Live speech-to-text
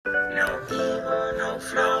No evil, no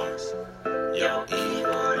flaws. Your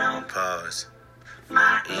evil don't pause.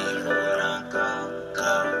 My evil don't go.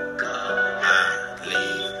 I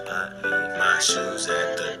leave my shoes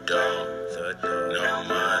at the door. No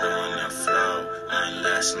mud on the floor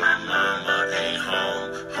unless my mama ain't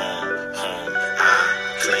home. I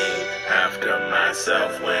clean after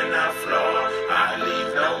myself when I floor. I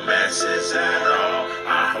leave no messes at all.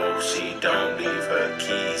 I hope she don't leave her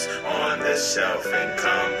keys on the shelf and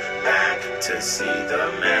come back to see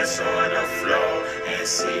the mess on the floor and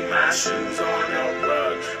see my shoes on the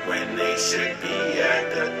rug when they should be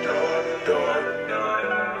at the door.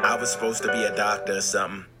 I was supposed to be a doctor or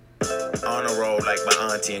something, on a roll like my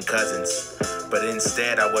auntie and cousins. But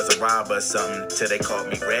instead I was a robber or something, till they caught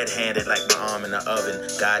me red-handed like my arm in the oven.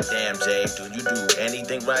 Goddamn, Jay, do you do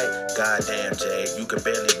anything right? Goddamn, Jay, you can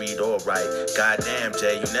barely read or write. Goddamn,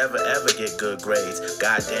 Jay, you never ever get good grades.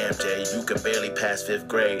 Goddamn, Jay, you can barely pass 5th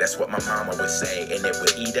grade. That's what my mama would say, and it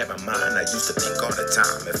would eat at my mind. I used to think all the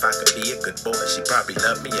time, if I could be a good boy, she probably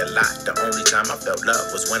loved me a lot. The only time I felt love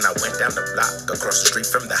was when I went down the block, across the street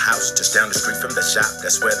from the house, just down the street from the shop.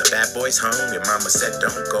 That's where the bad boys hung. Your mama said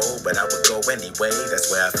don't go, but I would go anyway. That's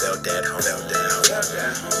where I felt at home.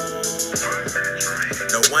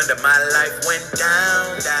 No wonder my life went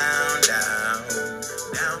down.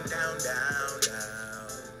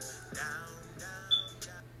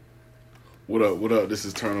 What up? This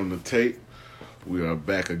is Turn on the Tape. We are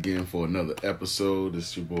back again for another episode.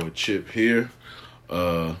 This is your boy Chip here.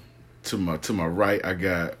 To my right, I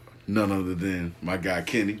got none other than my guy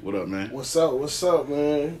Kenny. What up, man? What's up,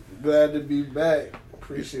 man? Glad to be back.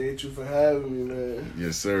 Appreciate you for having me, man.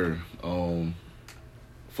 Yes, sir.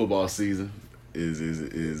 Football season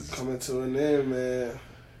is coming to an end, man.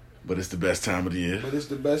 But it's the best time of the year. Nonetheless.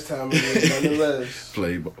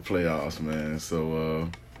 Playoffs, man. So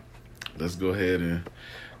let's go ahead and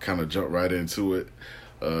kind of jump right into it.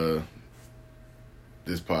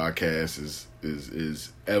 This podcast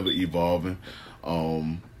is ever evolving.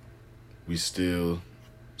 We still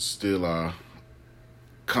are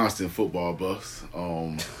constant football buffs.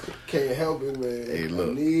 Can't help it, man. Hey,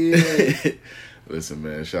 look. I need it. Listen,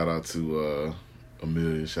 man. Shout out to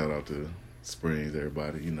Amelia. Shout out to Springs.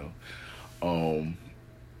 Everybody, you know.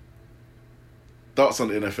 Thoughts on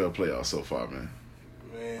the NFL playoffs so far, man?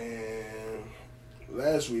 Man,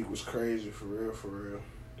 last week was crazy for real.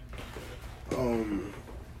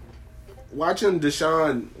 Watching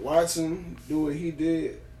Deshaun Watson do what he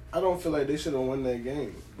did, I don't feel like they should have won that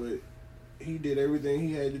game, but he did everything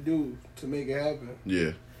he had to do to make it happen.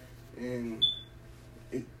 Yeah. And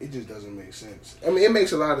it just doesn't make sense. I mean, it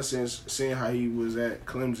makes a lot of sense seeing how he was at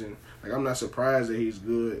Clemson. Like, I'm not surprised that he's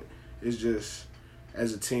good. It's just,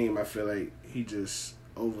 as a team, I feel like he just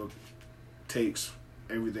overtakes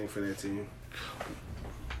everything for that team.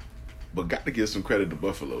 But got to give some credit to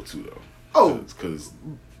Buffalo, too, though. Oh. Because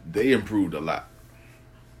they improved a lot.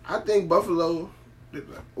 I think Buffalo,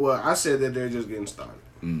 well, I said that they're just getting started.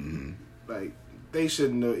 Mm-hmm. Like, they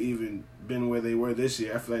shouldn't have even been where they were this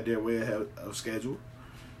year. I feel like they're way ahead of schedule.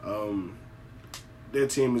 Their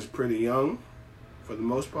team is pretty young, for the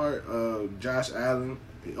most part. Josh Allen,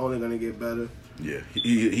 he's only going to get better. Yeah.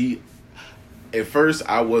 He at first,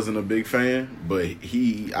 I wasn't a big fan, but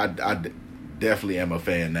I definitely am a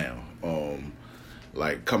fan now.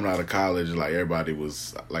 Like, coming out of college, like, everybody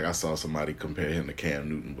was, like, I saw somebody compare him to Cam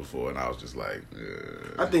Newton before, and I was just like,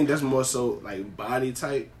 I think that's more so, like, body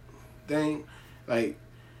type thing. Like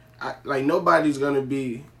nobody's going to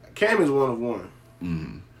be, Cam is one of one.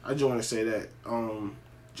 Mm-hmm. I just want to say that.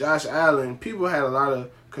 Josh Allen, people had a lot of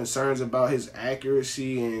concerns about his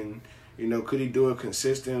accuracy and, you know, could he do it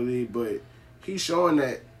consistently, but he's showing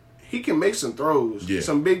that he can make some throws. Yeah.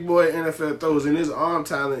 Some big boy NFL throws, and his arm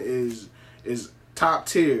talent is top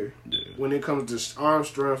tier when it comes to arm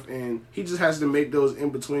strength, and he just has to make those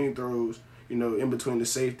in-between throws, you know, in between the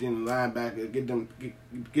safety and the linebacker,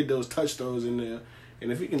 get those touch throws in there.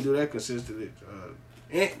 And if he can do that consistently,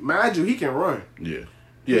 and mind you, he can run. Yeah.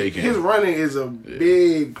 Yeah, he can. His running is a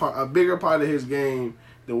bigger part of his game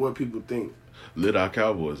than what people think. Lit our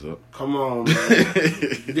Cowboys up. Come on, man.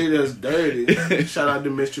 Did us dirty. Shout out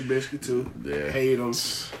to Mr. Trubisky, too. Yeah. Hate him.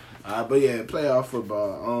 But yeah, playoff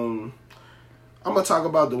football. I'm going to talk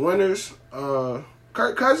about the winners.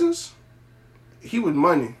 Kirk Cousins, he was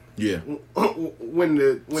money. Yeah. When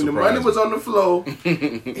the money was on the floor,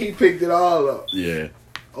 he picked it all up. Yeah.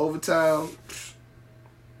 Overtime,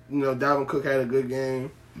 you know, Dalvin Cook had a good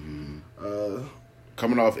game. Mm-hmm.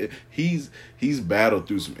 Coming off, he's battled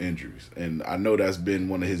through some injuries, and I know that's been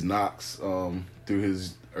one of his knocks through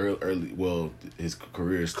his his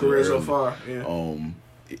career so far. Yeah.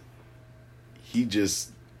 He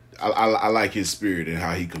just, I like his spirit and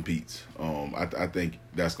how he competes. I think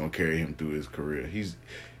that's gonna carry him through his career.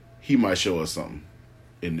 He might show us something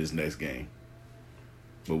in this next game,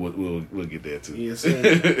 but we'll get there too. Yes,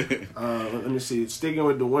 sir. Let me see. Sticking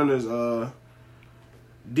with the winners,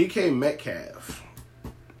 DK Metcalf.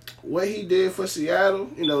 What he did for Seattle,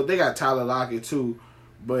 they got Tyler Lockett too,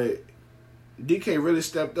 but DK really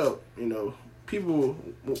stepped up. People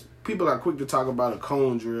are quick to talk about a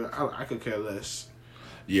cone drill. I could care less.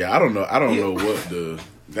 Yeah, I don't know. I don't know what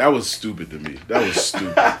that was stupid to me. That was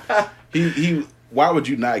stupid. He. Why would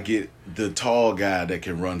you not get the tall guy that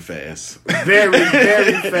can run fast? Very,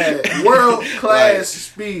 very fast. World class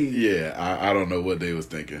speed. Yeah, I don't know what they was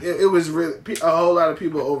thinking. It was really a whole lot of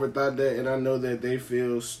people overthought that, and I know that they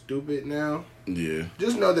feel stupid now. Yeah.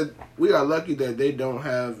 Just know that we are lucky that they don't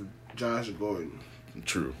have Josh Gordon.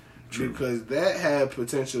 True. Because that had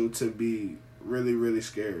potential to be really, really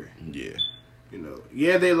scary. Yeah.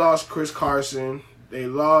 Yeah, they lost Chris Carson. They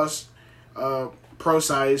lost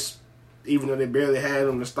Procise, even though they barely had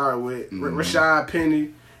him to start with. Mm-hmm. Rashad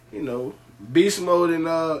Penny, beast mode and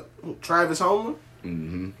Travis Homer.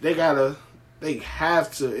 Mm-hmm. They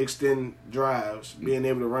have to extend drives, being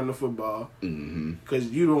able to run the football, because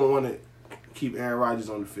you don't want to keep Aaron Rodgers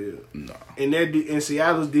on the field. No. And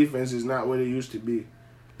Seattle's defense is not what it used to be.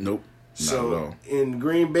 Nope. So, not at all. In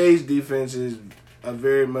Green Bay's defense is a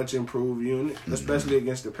very much improved unit, especially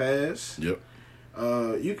against the pass. Yep.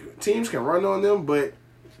 Teams can run on them, but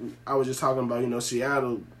I was just talking about,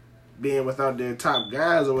 Seattle being without their top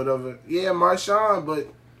guys or whatever. Yeah, Marshawn, but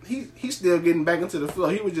he's still getting back into the flow.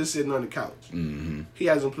 He was just sitting on the couch. Mm-hmm. He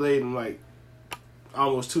hasn't played in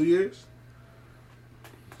almost 2 years.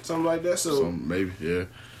 Something like that. So maybe, yeah.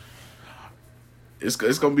 It's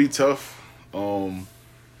gonna be tough.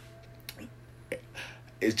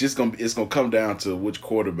 It's gonna come down to which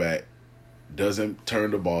quarterback doesn't turn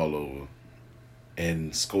the ball over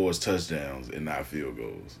and scores touchdowns and not field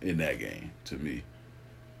goals in that game, to me.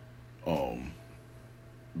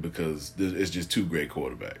 Because it's just two great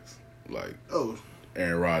quarterbacks.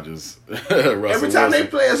 Aaron Rodgers, Russell every time Wilson. they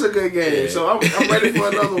play, it's a good game. Yeah. So I'm ready for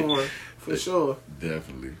another one for sure.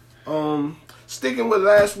 Definitely. Sticking with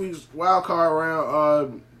last week's wild card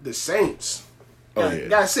round, the Saints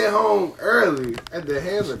got sent home early at the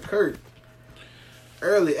hands of Kirk.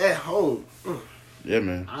 Early at home. Yeah,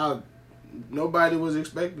 man. Nobody was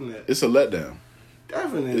expecting that. It's a letdown.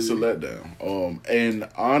 Definitely. It's a letdown. And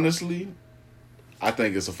honestly, I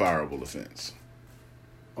think it's a fireable offense.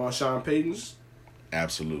 On Sean Payton's?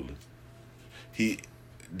 Absolutely.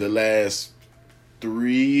 The last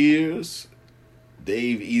 3 years,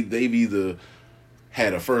 they've either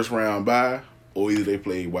had a first round bye or either they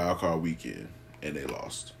played wild card weekend and they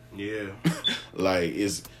lost. Yeah.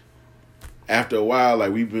 It's after a while,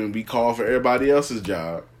 we call for everybody else's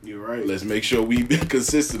job. You're right. Let's make sure we be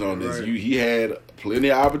consistent on this. Right. He had plenty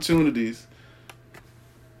of opportunities,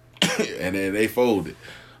 and then they folded.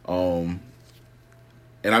 And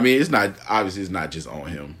it's not just on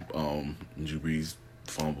him. Drew Brees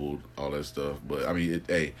fumbled, all that stuff. But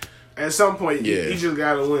at some point, you just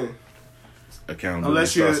gotta win.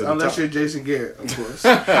 Unless you're Jason Garrett, of course.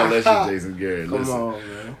 Unless you're Jason Garrett. Come on,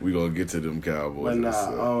 man. We gonna get to them Cowboys.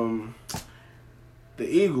 But the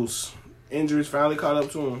Eagles injuries finally caught up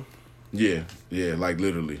to them. Yeah,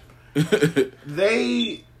 literally.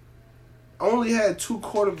 They only had 2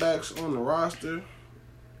 quarterbacks on the roster,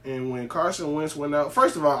 and when Carson Wentz went out,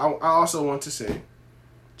 first of all, I also want to say,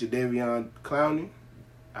 Jadeveon Clowney,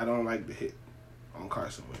 I don't like the hit on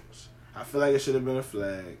Carson Wentz. I feel like it should have been a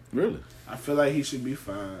flag. Really? I feel like he should be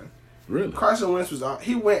fine. Really? Carson Wentz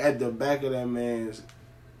he went at the back of that man's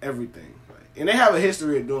everything. And they have a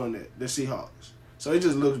history of doing that, the Seahawks. So it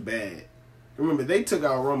just looks bad. Remember, they took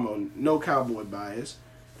out Romo, no cowboy bias.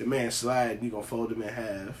 The man slide, you're going to fold him in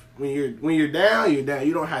half. When you're down, you're down.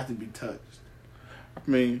 You don't have to be touched.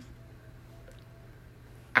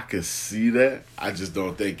 I could see that. I just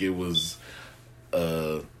don't think it was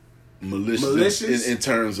malicious? In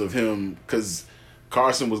terms of him, because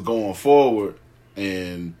Carson was going forward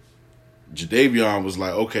and Jadeveon was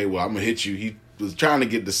like, okay, well, I'm going to hit you. He was trying to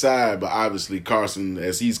get the side, but obviously Carson,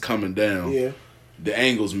 as he's coming down, the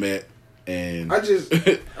angles met. And I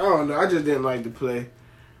don't know. I just didn't like the play.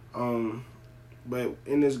 But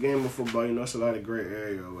in this game of football, it's a lot of gray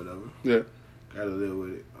area or whatever. Yeah. Got to live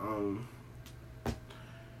with it.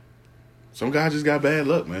 Some guy just got bad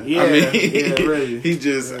luck, man. Yeah, really. He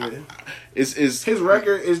just really. It's his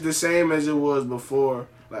record is the same as it was before.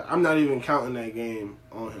 I'm not even counting that game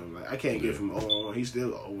on him. I can't give him 0-1. He's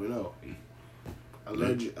still 0-0.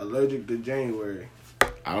 Allergic to January.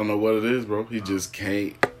 I don't know what it is, bro. He just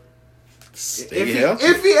can't Stay healthy.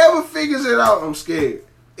 If he ever figures it out, I'm scared.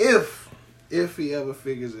 If he ever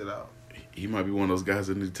figures it out. He might be one of those guys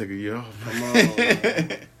that need to take a year off. Come on.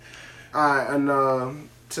 All right, and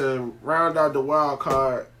to round out the wild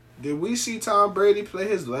card, did we see Tom Brady play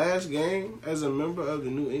his last game as a member of the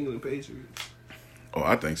New England Patriots? Oh,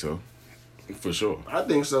 I think so. For sure. I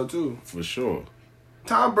think so, too. For sure.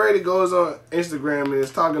 Tom Brady goes on Instagram and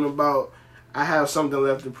is talking about, I have something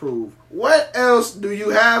left to prove. What else do you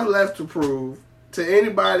have left to prove to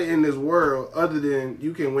anybody in this world other than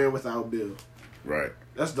you can win without Bill? Right.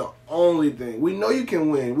 That's the only thing. We know you can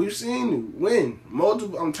win. We've seen you win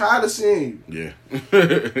multiple. I'm tired of seeing you.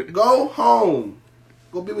 Yeah. Go home.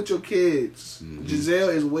 Go be with your kids. Mm-hmm. Giselle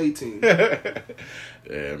is waiting.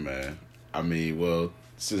 Yeah, man. I mean, well,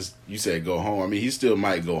 since you said go home, I mean, he still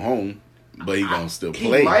might go home, but he gonna still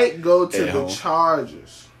play. He might go to the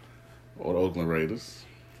Chargers. Or the Oakland Raiders.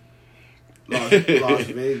 Las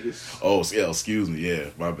Vegas. Oh, yeah, excuse me. Yeah,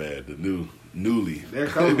 my bad. The newly. They're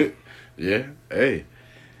coming. Yeah. Hey.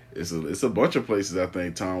 It's a bunch of places I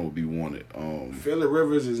think Tom would be wanted. Phillip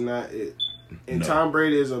Rivers is not it. And no. Tom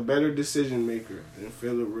Brady is a better decision maker than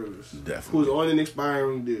Phillip Rivers. Definitely. Who's on an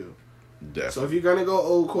expiring deal. Definitely. So if you're going to go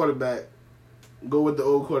old quarterback, go with the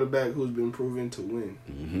old quarterback who's been proven to win.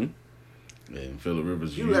 Mm-hmm. And Phillip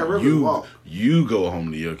Rivers, walk. You go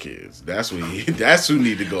home to your kids. That's who need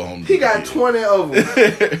to go home to. He got 20 of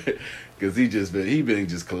them. Because he been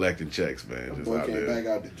just collecting checks, man. Just boy out came there. back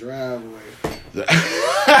out the driveway.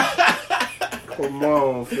 Come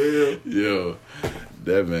on, Phil. Yo,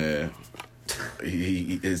 that man.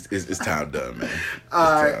 It's time done, man.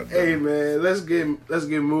 All right, hey man, let's get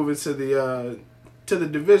moving to the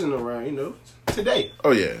divisional round. You know, today.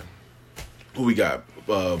 Oh yeah, who we got?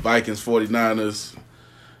 Vikings, 49ers,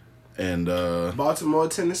 and Baltimore,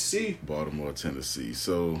 Tennessee.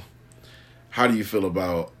 So, how do you feel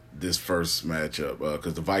about this first matchup?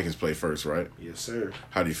 Because the Vikings play first, right? Yes, sir.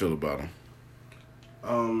 How do you feel about them?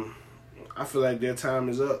 I feel like their time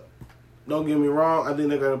is up. Don't get me wrong. I think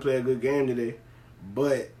they're going to play a good game today.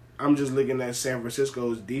 But I'm just looking at San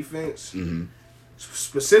Francisco's defense,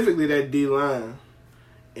 specifically that D-line,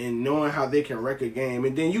 and knowing how they can wreck a game.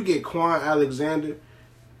 And then you get Quan Alexander,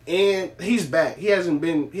 and he's back. He hasn't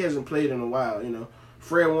played in a while, you know.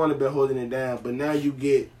 Fred Warner been holding it down, but now you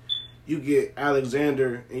get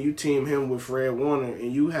Alexander and you team him with Fred Warner,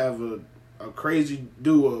 and you have a crazy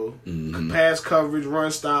duo. Pass coverage,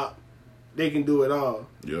 run stop. They can do it all.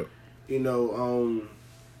 Yep. You know,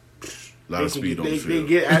 a lot of speed on the field. They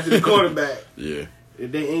get after the quarterback. Yeah.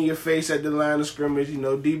 If they in your face at the line of scrimmage, you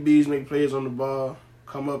know, DBs make plays on the ball,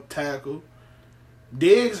 come up, tackle.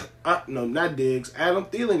 Not Diggs. Adam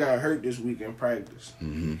Thielen got hurt this week in practice.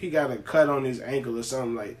 He got a cut on his ankle or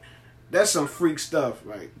something. Like, that's some freak stuff.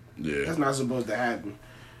 Like, that's not supposed to happen.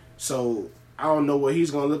 So, I don't know what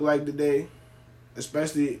he's going to look like today,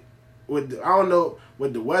 especially with I don't know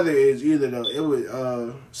what the weather is either, though. It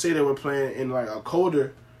would say they were playing in, like, a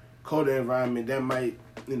colder environment. That might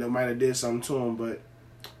have did something to him, but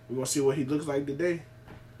we're going to see what he looks like today.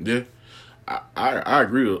 Yeah. I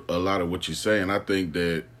agree with a lot of what you're saying. I think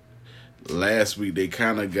that last week they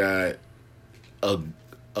kind of got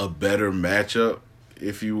a better matchup,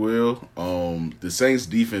 if you will. The Saints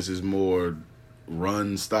defense is more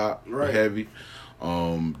run stop heavy.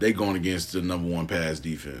 They going against the number one pass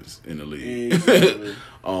defense in the league. Exactly.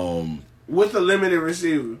 With a limited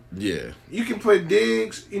receiver. Yeah. You can put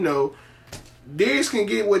Diggs, you know, Diggs can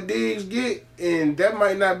get what Diggs get, and that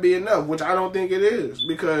might not be enough, which I don't think it is,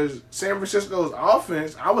 because San Francisco's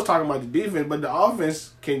offense, I was talking about the defense, but the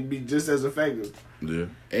offense can be just as effective. Yeah.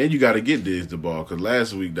 And you got to get Diggs the ball, because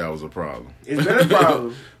last week that was a problem. It's been a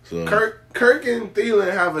problem. So. Kirk and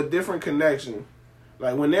Thielen have a different connection.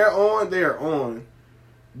 Like, when they're on.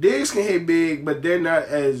 Diggs can hit big, but they're not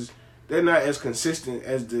as consistent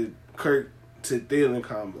as the Kirk to Thielen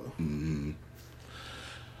combo. Mm-hmm.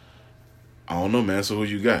 I don't know, man. So who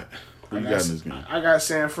you got? Who you got in this game? I got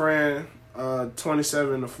San Fran,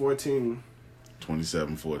 27-14.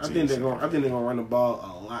 27-14. I think they're gonna run the ball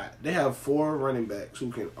a lot. They have 4 running backs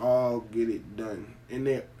who can all get it done, and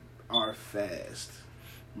they are fast.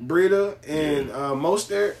 Breida and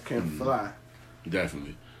Mostert can fly.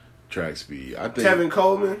 Definitely, track speed. I think Tevin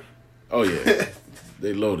Coleman. Oh yeah,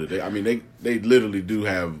 they loaded. They literally do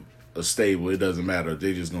have a stable. It doesn't matter.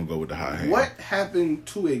 They just gonna go with the hot hand. What happened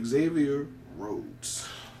to Xavier Rhodes?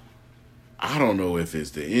 I don't know if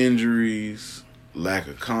it's the injuries, lack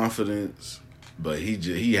of confidence, but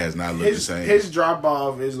he has not looked the same. His drop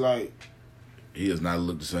off is like, he has not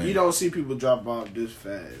looked the same. You don't see people drop off this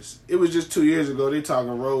fast. It was just 2 years ago. They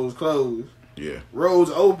talking Rhodes closed. Yeah,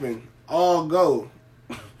 Rhodes open, all go.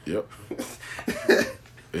 Yep.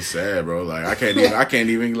 It's sad, bro. Like I can't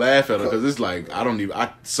even laugh at her because it's like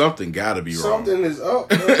something got to be wrong. Something is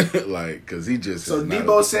up. Like because he just so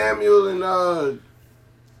Debo Samuel and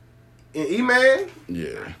E-Man.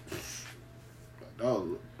 Yeah.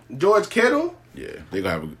 Oh, George Kittle. Yeah, they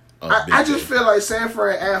gonna have a I just feel like San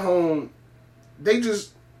Fran at home. They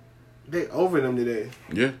over them today.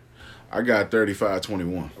 Yeah, I got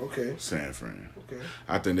 35-21. Okay. San Fran. Okay.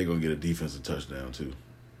 I think they're gonna get a defensive touchdown too.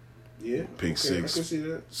 Yeah. Pick six. I can see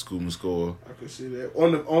that. Scoop and score. I can see that.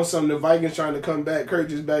 On something the Vikings trying to come back. Kirk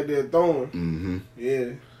just back there throwing. Mm-hmm.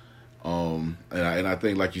 Yeah. And I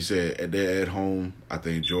think like you said, they're at home. I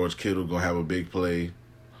think George Kittle gonna have a big play.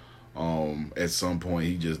 At some point,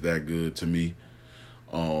 he just that good to me.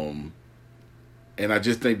 And I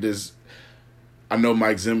just think this. I know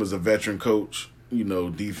Mike Zimmer's a veteran coach,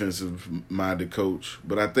 defensive minded coach,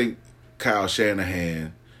 but I think Kyle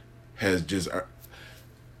Shanahan has just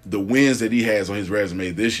the wins that he has on his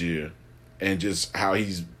resume this year, and just how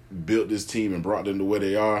he's built this team and brought them to where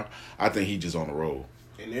they are. I think he's just on the roll.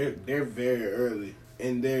 And they're very early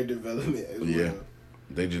in their development as well.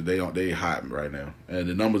 They hot right now, and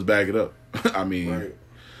the numbers back it up. I mean, right.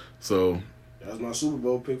 So that was my Super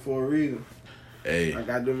Bowl pick for a reason. Hey, I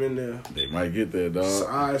got them in there. They might get there, dog. So,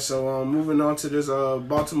 all right, so moving on to this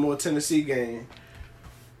Baltimore-Tennessee game.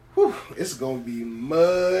 Whew, it's gonna be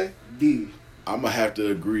muddy. I'm gonna have to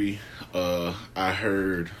agree. I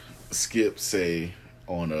heard Skip say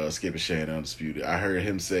on Skip and Shane Undisputed. I heard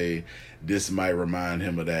him say this might remind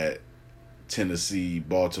him of that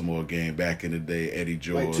Tennessee-Baltimore game back in the day, Eddie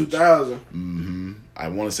George. Like 2000. Mm-hmm. I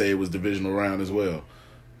want to say it was divisional round as well.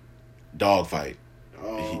 Dogfight.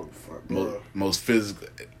 Oh, fuck, bro. Most physical.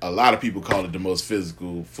 A lot of people call it the most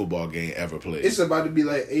physical football game ever played. It's about to be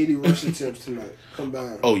like 80 rush attempts tonight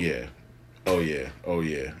combined. Oh yeah.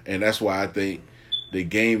 And that's why I think the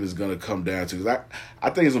game is gonna come down to. Cause I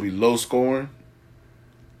think it's gonna be low scoring,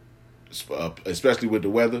 especially with the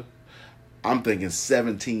weather. I'm thinking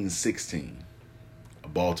 17-16,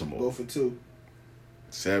 Baltimore. Go for two.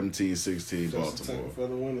 17-16, Baltimore. For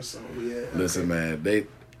the winner song, yeah. Listen, man,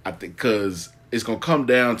 I think because it's gonna come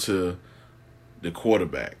down to the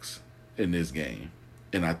quarterbacks in this game,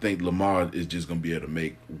 and I think Lamar is just gonna be able to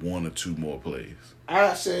make one or two more plays.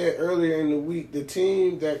 I said earlier in the week, the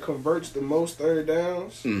team that converts the most third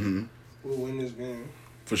downs will win this game.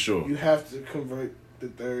 For sure. You have to convert the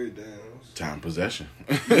third downs. Time possession.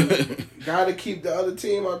 Got to keep the other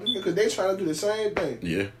team out because they trying to do the same thing.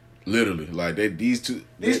 Yeah, literally. Like these two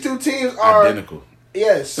teams are identical.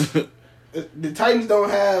 Yes. The Titans don't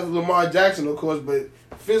have Lamar Jackson, of course, but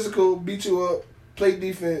physical, beat you up, play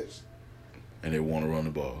defense. And they want to run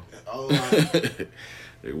the ball. Oh,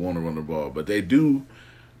 They want to run the ball. But they do,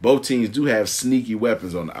 both teams do have sneaky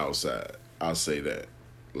weapons on the outside. I'll say that.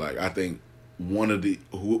 Like, I think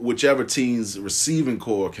whichever team's receiving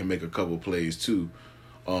core can make a couple plays too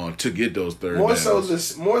to get those third downs.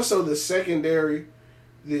 More so the secondary,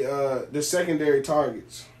 the secondary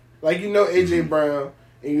targets. Like, A.J. Brown.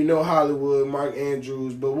 And Hollywood, Mark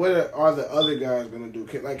Andrews, but what are the other guys going to do?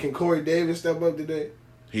 Can Corey Davis step up today?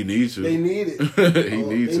 He needs to. They need it. They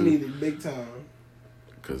need it big time.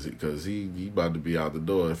 Cause he about to be out the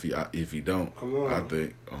door if he don't. Come on. I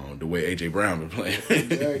think the way A.J. Brown been playing.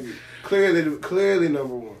 Exactly. Clearly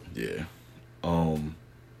number one. Yeah.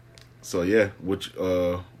 So yeah, what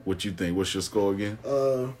you think? What's your score again?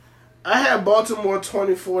 I had Baltimore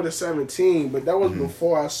 24-17, but that was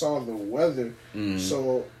before I saw the weather.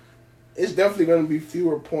 So it's definitely going to be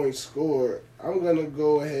fewer points scored. I'm going to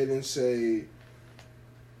go ahead and say,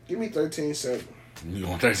 give me 13-7. You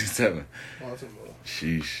want 13-7? Baltimore.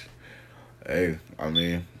 Sheesh. Hey, I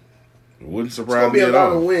mean, it wouldn't surprise me at all. It's going to be a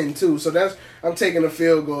lot of win, too. So I'm taking a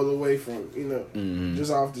field goal away from,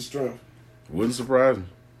 just off the strength. Wouldn't surprise me.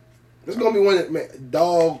 It's going to be one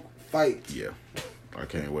dog fight. Yeah. I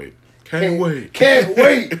can't wait. Can't wait.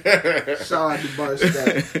 Shout out to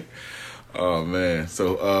Barstow. Oh man.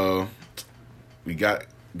 So we got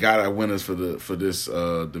our winners for this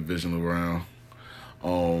divisional round.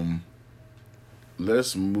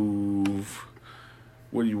 Let's move.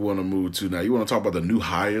 What do you want to move to now? You want to talk about the new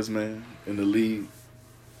hires, man, in the league?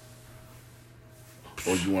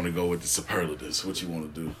 Or you want to go with the superlatives? What you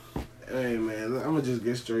want to do? Hey man, I'm gonna just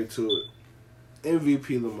get straight to it.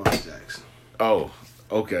 MVP Lamar Jackson. Oh,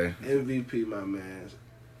 okay. MVP, my man.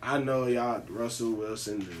 I know y'all, Russell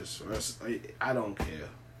Wilson, I don't care.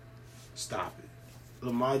 Stop it.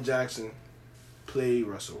 Lamar Jackson played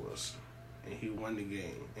Russell Wilson, and he won the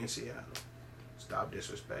game in Seattle. Stop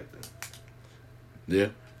disrespecting. Yeah.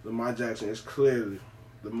 Lamar Jackson is clearly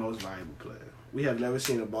the most valuable player. We have never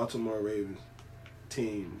seen a Baltimore Ravens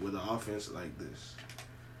team with an offense like this,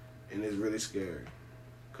 and it's really scary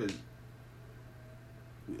because,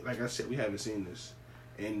 like I said, we haven't seen this,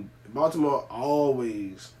 and Baltimore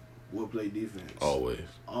always will play defense.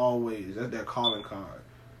 Always. That's their calling card.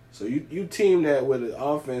 So you team that with an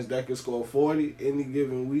offense that can score 40 any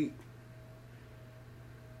given week.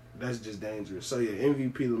 That's just dangerous. So yeah,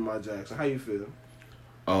 MVP Lamar Jackson. How you feel?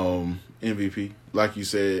 MVP, like you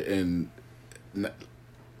said, and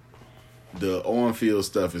the on-field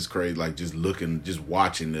stuff is crazy. Like just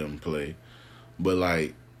watching them play, but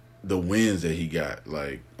like the wins that he got,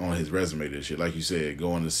 like on his resume this year, like you said,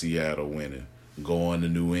 going to Seattle, winning, going to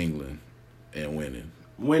New England, and winning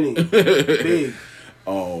big.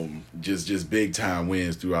 Just big time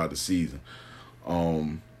wins throughout the season.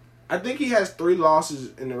 I think he has 3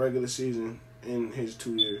 losses in the regular season in his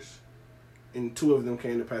 2 years. And 2 of them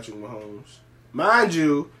came to Patrick Mahomes. Mind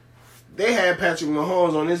you, they had Patrick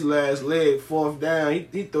Mahomes on his last leg, 4th down.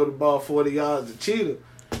 He threw the ball 40 yards to Cheetah.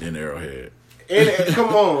 In Arrowhead. And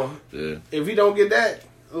come on. Yeah. If he don't get that,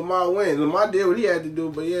 Lamar wins. Lamar did what he had to do,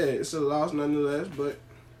 but yeah, it's a loss nonetheless. But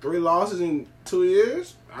 3 losses in 2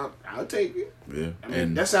 years, I'll take it. Yeah. I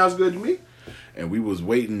mean, that sounds good to me. And we was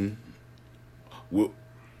waiting...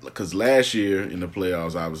 Because last year in the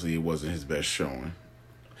playoffs, obviously, it wasn't his best showing.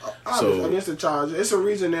 So against the Chargers, it's a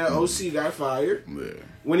reason that OC got fired. Yeah.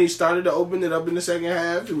 When he started to open it up in the second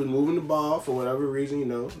half, he was moving the ball for whatever reason.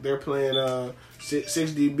 They're playing 6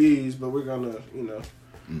 DBs, but we're gonna,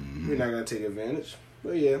 we're not gonna take advantage.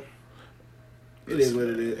 But yeah, it is what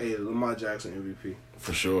it is. Hey, Lamar Jackson MVP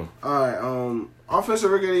for sure. All right, offensive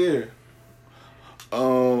rookie of the year.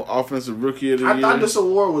 Offensive rookie of the year. I thought this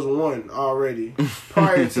award was won already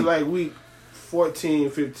prior to like week 14,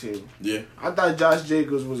 15. Yeah. I thought Josh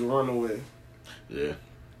Jacobs was a runaway. Yeah.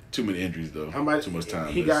 Too many injuries though. Too much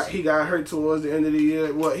time. He got hurt towards the end of the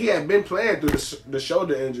year. Well, he had been playing through the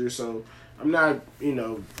shoulder injury, so I'm not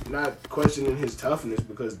not questioning his toughness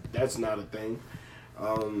because that's not a thing.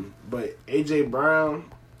 But AJ Brown,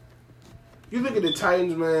 you look at the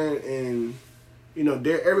Titans, man, and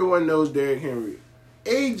everyone knows Derrick Henry.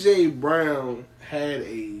 AJ Brown had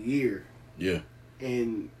a year. Yeah.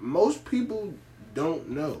 And most people don't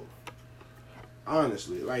know.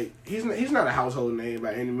 Honestly, like he's not a household name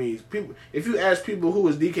by any means. People, if you ask people who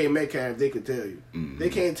is DK Metcalf, they could tell you. Mm-hmm. They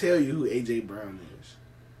can't tell you who AJ Brown is.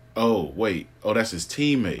 Oh wait, that's his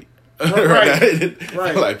teammate. Right.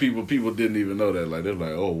 Right. Like people didn't even know that. Like they're like,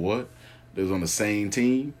 oh what? They was on the same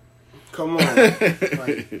team. Come on.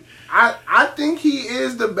 Like, I think he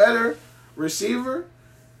is the better receiver.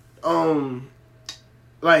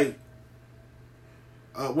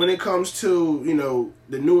 When it comes to,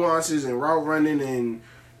 the nuances and route running and,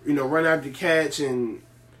 run after catch, and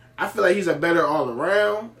I feel like he's a better all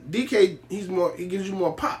around. DK, he gives you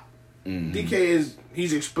more pop. Mm-hmm. DK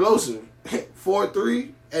he's explosive.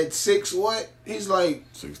 4'3" at 6 what? He's like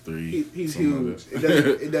 6'3". He's huge.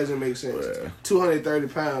 It doesn't make sense. Yeah. 230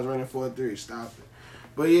 pounds running 4'3". Stop it.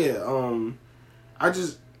 But yeah,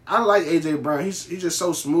 I like AJ Brown. He's just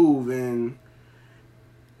so smooth, and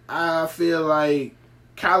I feel like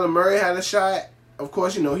Kyler Murray had a shot. Of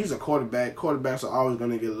course, he's a quarterback. Quarterbacks are always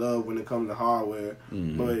going to get love when it comes to hardware.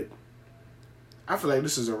 Mm-hmm. But I feel like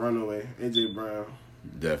this is a runaway, AJ Brown.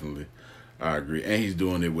 Definitely. I agree. And he's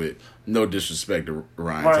doing it with no disrespect to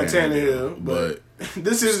Ryan Tannehill. But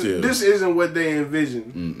this isn't what they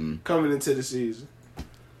envisioned coming into the season.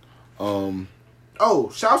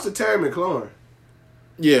 Shouts to Terry McLaurin.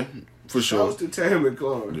 Yeah, for sure. Shouts to Terry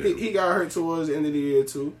McLaurin. Yeah. He got hurt towards the end of the year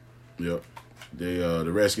too. Yep. They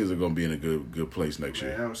the Redskins are gonna be in a good place next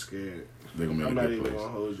year. Man, I'm scared. They're gonna be in a good place. I'm not even gonna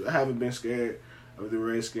hold you. I haven't been scared of the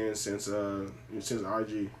Redskins since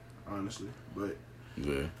RG, honestly. But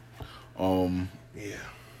yeah. Yeah.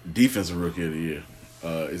 Defensive rookie of the year.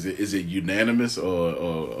 Is it unanimous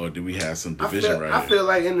or do we have some division right here? I feel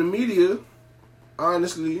like in the media,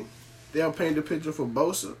 honestly, they'll paint the picture for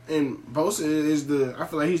Bosa, and Bosa I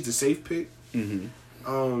feel like he's the safe pick.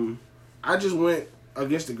 Mm-hmm. I just went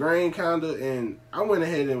against the grain kinda, and I went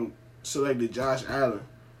ahead and selected Josh Allen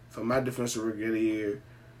for my defensive rookie of the year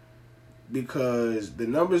because the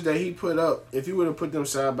numbers that he put up, if you would have put them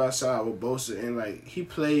side by side with Bosa, and he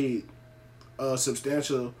played a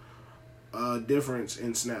substantial difference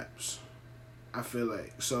in snaps, I feel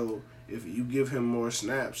like. So if you give him more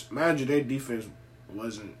snaps, mind you, their defense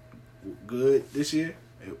wasn't good this year.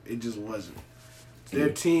 It just wasn't. Their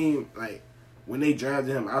team, when they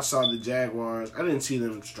drafted him, I saw the Jaguars. I didn't see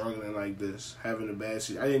them struggling like this, having a bad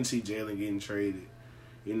season. I didn't see Jalen getting traded,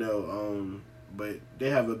 but they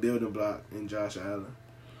have a building block in Josh Allen.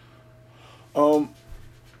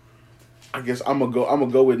 I guess I'm gonna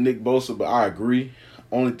go with Nick Bosa, but I agree.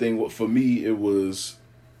 Only thing for me, it was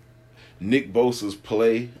Nick Bosa's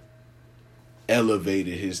play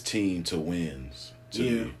elevated his team to wins. To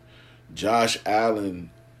me. Josh Allen,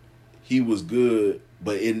 he was good,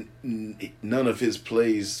 but in none of his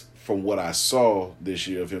plays from what I saw this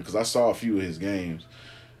year of him, because I saw a few of his games,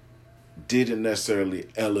 didn't necessarily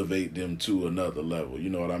elevate them to another level. You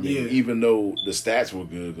know what I mean? Yeah. Even though the stats were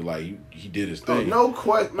good, like he did his thing. Oh, no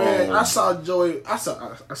question, man. I saw Joey. I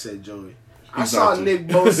said Joey. I saw Nick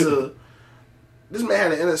Bosa. This man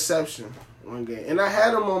had an interception one game, and I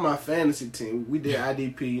had him on my fantasy team. We did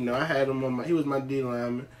IDP. You know, I had him on my. He was my D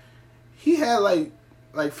lineman. He had like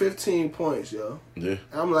 15 points, yo. Yeah.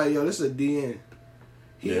 I'm like, yo, this is a DN.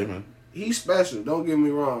 Yeah, man. He's special. Don't get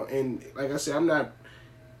me wrong. And like I said, I'm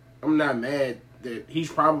not mad that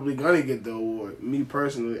he's probably gonna get the award. Me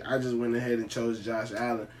personally, I just went ahead and chose Josh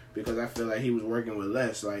Allen because I feel like he was working with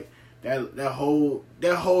less. Like that whole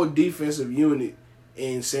defensive unit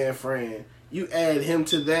in San Fran, you add him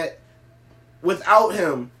to that. Without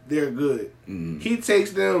him, they're good. Mm. He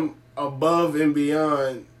takes them above and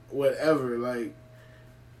beyond whatever. Like,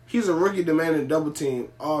 he's a rookie demanding double team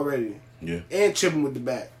already. Yeah. And chipping with the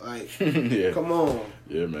back. Like, yeah. Come on.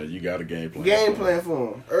 Yeah, man, you got a game plan. Game plan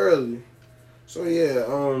for him early. So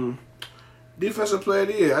yeah, defensive player of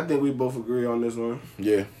the year. I think we both agree on this one.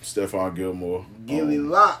 Yeah, Stephon Gilmore. Gilly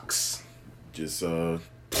Locks. Just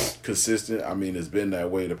consistent. I mean, it's been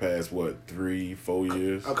that way the past 3-4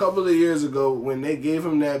 years. A couple of years ago, when they gave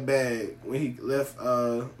him that bag when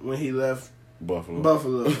he left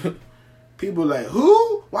Buffalo, people like,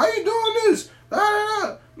 who? Why are you doing this? Blah, blah,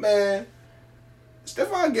 blah. Man,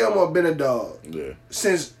 Stephon Gilmore been a dog. Yeah.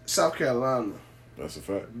 Since South Carolina. That's a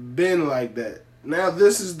fact. Been like that. Now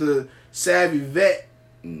this is the savvy vet.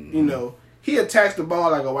 Mm-hmm. You know, he attacks the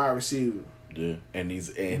ball like a wide receiver. Yeah, and he's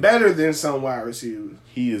better than some wide receivers.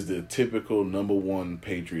 He is the typical number one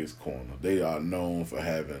Patriots corner. They are known for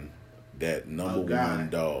having that number one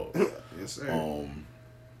dog. Yes, sir.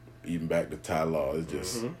 Even back to Ty Law,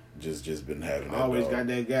 it's just been having that. Always dog. got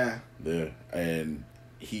that guy. Yeah, and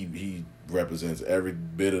he represents every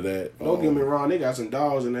bit of that. Don't get me wrong, they got some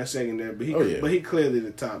dogs in that secondary, but he clearly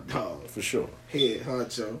the top dog for sure. Head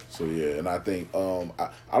honcho. So yeah, and I think I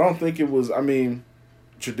don't think it was. I mean,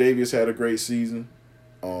 Tre'Davious had a great season.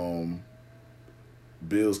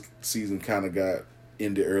 Bill's season kind of got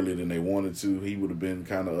ended earlier than they wanted to. He would have been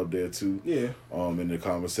kind of up there too. Yeah. In the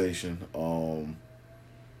conversation.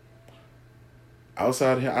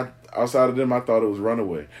 Outside of them, I thought it was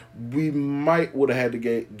Runaway. We would have had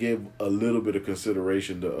to give a little bit of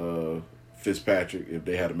consideration to Fitzpatrick if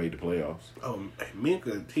they had made the playoffs. Oh,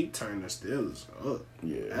 Minka, he turned the Steelers up.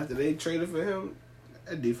 Yeah. After they traded for him,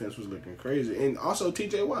 that defense was looking crazy. And also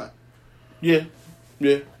T.J. Watt. Yeah.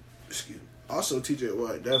 Excuse me. Also T.J.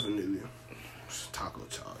 Watt, definitely. Taco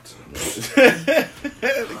charts.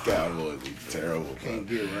 The Cowboys are terrible. Can't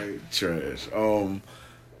get right. Trash.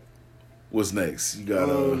 What's next? You got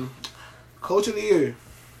Coach of the Year.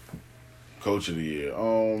 Coach of the Year.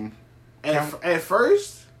 At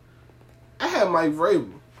first, I had Mike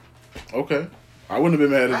Vrabel. Okay. I wouldn't have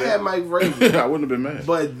been mad at that. I had Mike Vrabel. I wouldn't have been mad.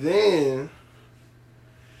 But then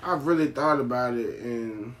I really thought about it,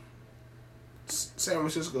 and San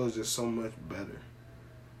Francisco is just so much better.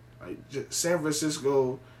 Like San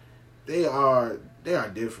Francisco, they are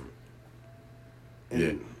different.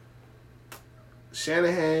 And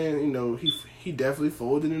Shanahan, you know, he definitely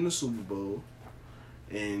folded in the Super Bowl,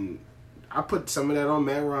 and I put some of that on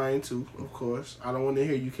Matt Ryan too. Of course, I don't want to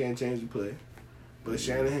hear you can't change the play, but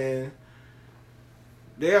Shanahan,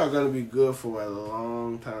 they are going to be good for a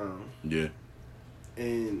long time. Yeah.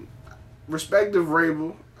 And respect to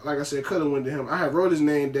Vrabel. Like I said, could have went to him. I had wrote his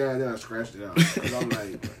name down, then I scratched it out. Because I'm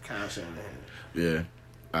like, Kyle Shanahan. Yeah,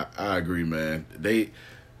 I agree, man.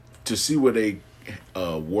 To see where they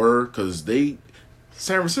were, because San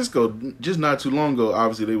Francisco, just not too long ago,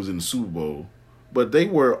 obviously they was in the Super Bowl, but they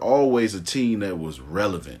were always a team that was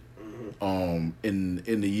relevant. In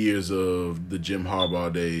the years of the Jim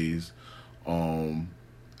Harbaugh days, and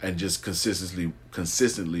just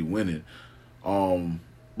consistently winning.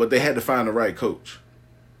 But they had to find the right coach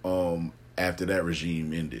after that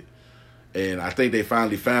regime ended. And I think they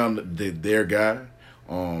finally found their guy.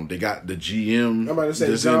 They got the GM. I'm about to say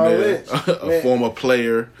that's John in there, Lynch. a former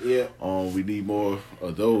player. Yeah. We need more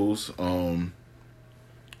of those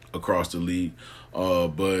across the league.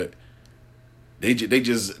 But they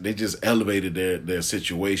just elevated their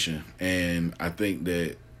situation, and I think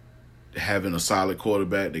that having a solid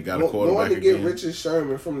quarterback, they got a quarterback going to get again. Richard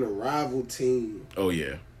Sherman from the rival team. Oh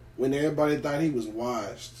yeah. When everybody thought he was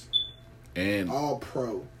washed. And all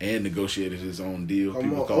pro. And negotiated his own deal. Come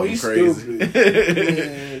People on. call him He's crazy. Stupid.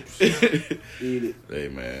 Man, eat it. Hey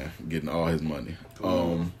man, getting all his money.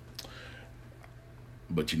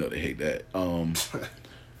 But you know they hate that.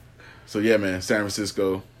 So yeah, man, San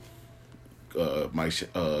Francisco.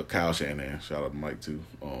 Kyle Shanahan. Shout out to Mike too.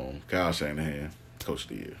 Kyle Shanahan, Coach of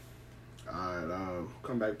the Year. All right,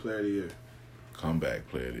 comeback player of the year. Comeback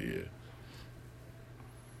player of the year.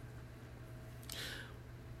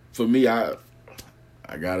 For me, I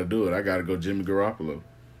gotta do it. I gotta go Jimmy Garoppolo.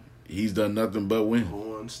 He's done nothing but win.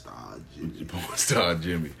 Porn star Jimmy. Porn star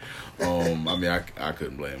Jimmy. I mean, I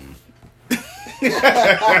couldn't blame him.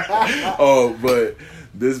 But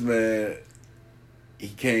this man, he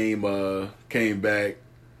came back,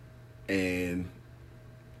 and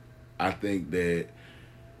I think that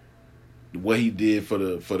what he did for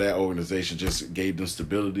that organization just gave them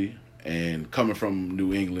stability. And coming from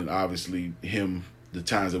New England, obviously the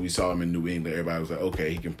times that we saw him in New England, everybody was like,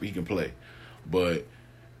 okay, he can play. But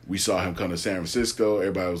we saw him come to San Francisco.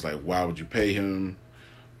 Everybody was like, why would you pay him?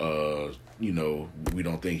 We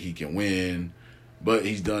don't think he can win. But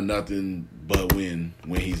he's done nothing but win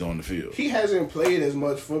when he's on the field. He hasn't played as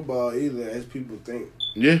much football either as people think.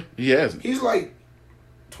 Yeah, he hasn't. He's like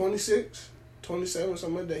 26, 27,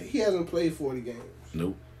 something like that. He hasn't played 40 games.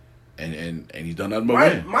 Nope. And he's done nothing but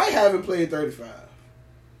win. Might haven't played 35.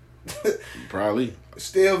 Probably.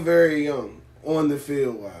 Still very young on the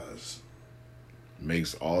field wise.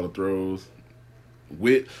 Makes all the throws.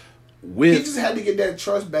 With he just had to get that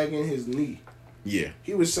trust back in his knee. Yeah.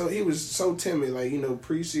 He was so timid,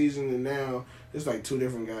 preseason and now it's like two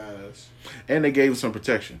different guys. And they gave him some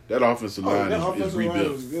protection. That offensive line is rebuilt.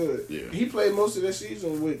 Line was good. Yeah. He played most of the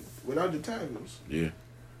season without the tackles. Yeah.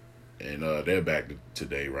 And they're back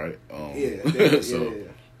today, right? So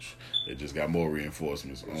they just got more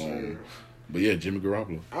reinforcements. Sure. But yeah, Jimmy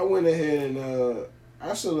Garoppolo. I went ahead and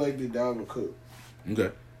I selected Dalvin Cook. Okay.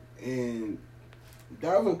 And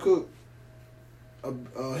Dalvin Cook,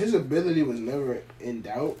 his ability was never in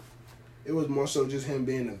doubt. It was more so just him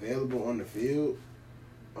being available on the field.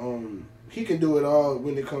 He can do it all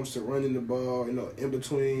when it comes to running the ball, in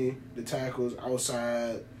between the tackles,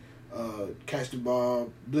 outside, catch the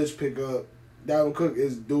ball, blitz pickup. Dalvin Cook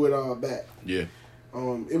is do it all back. Yeah.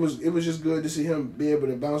 It was just good to see him be able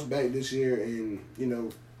to bounce back this year and,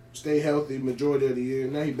 stay healthy majority of the year.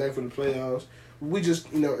 Now he's back for the playoffs. We just,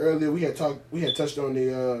 earlier we had touched on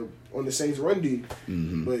the Saints run D,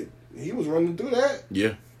 but he was running through that.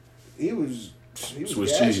 Yeah. He was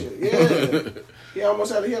Swiss cheese. Yeah. He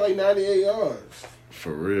almost had like 98 yards.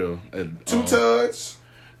 For real. And, 2 touchdowns.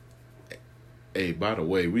 Hey, by the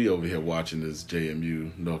way, we over here watching this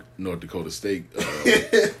JMU North Dakota State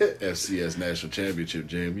FCS National Championship.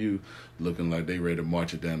 JMU looking like they ready to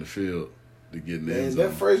march it down the field to get in the end zone.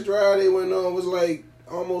 That first drive they went on was like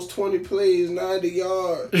almost 20 plays, 90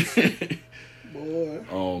 yards. Boy.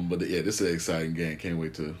 But yeah, this is an exciting game. Can't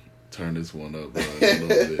wait to turn this one up a little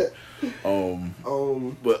bit.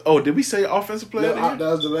 But did we say offensive player? No, that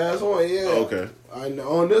was the last one. Yeah. Oh, okay.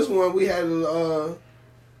 On this one, we had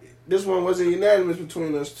this one wasn't unanimous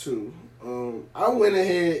between us two. I went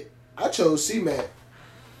ahead. I chose C-Mac.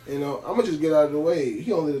 I'm gonna just get out of the way.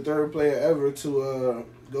 He only the third player ever to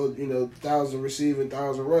go. 1,000 receiving,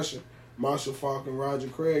 1,000 rushing. Marshall Faulk and Roger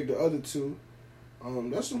Craig, the other two.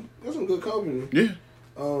 That's some good company. Yeah.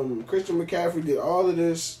 Christian McCaffrey did all of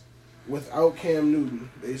this without Cam Newton,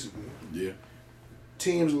 basically. Yeah.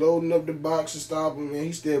 Teams loading up the box to stop him, and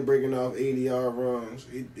he's still breaking off 80-yard runs.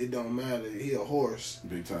 It don't matter. He a horse.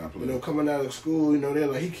 Big time player. Coming out of school, they're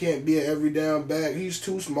like, he can't be an every down back. He's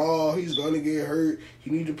too small. He's going to get hurt. He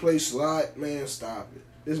need to play slot. Man, stop it.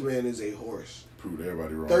 This man is a horse. Proved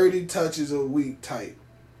everybody wrong. 30 touches a week type.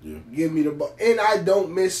 Yeah. Give me the ball. And I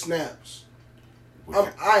don't miss snaps.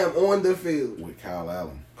 I am on the field. With Kyle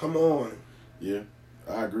Allen. Come on. Yeah,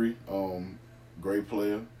 I agree. Great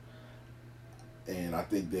player. And I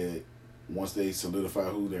think that once they solidify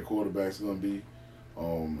who their quarterback's going to be,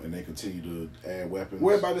 and they continue to add weapons,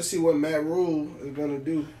 we're about to see what Matt Rule is going to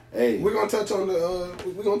do. Hey, we're going to touch on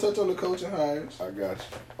the coaching hires. I got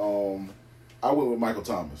you. I went with Michael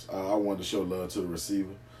Thomas. I wanted to show love to the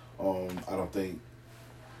receiver. I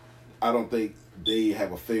don't think they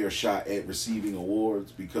have a fair shot at receiving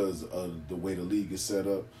awards because of the way the league is set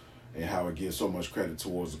up and how it gives so much credit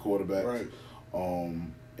towards the quarterback. Right.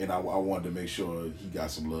 And I wanted to make sure he got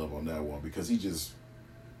some love on that one because he just,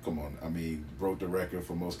 broke the record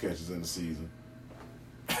for most catches in the season.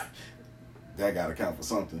 That got to count for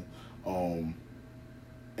something.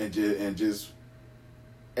 And just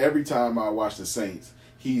every time I watch the Saints,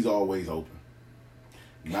 he's always open.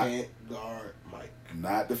 Can't guard Mike.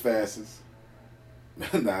 Not the fastest.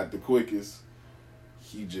 not the quickest.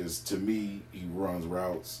 He just, to me, he runs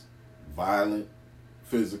routes, violent,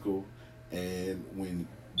 physical, and when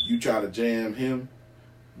you try to jam him,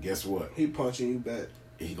 guess what? He punching you back.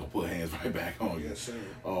 He gonna put hands right back on you. Yes, sir.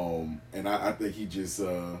 And I think he just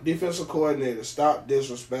defensive coordinator, stop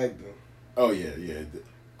disrespecting. Oh yeah.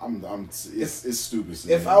 It's stupid.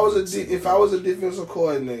 If I was a defensive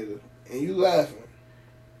coordinator and you laughing,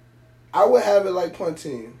 I would have it like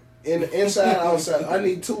punting. Inside, outside. I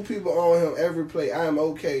need 2 people on him every play. I am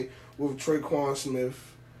okay with Traquan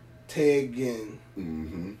Smith, Ted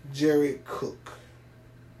Ginn, Jared Cook.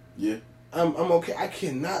 Yeah. I'm okay. I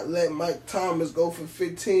cannot let Mike Thomas go for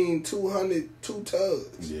 15, 200, 2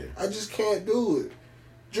 tugs. Yeah. I just can't do it.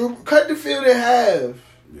 Drew, cut the field in half.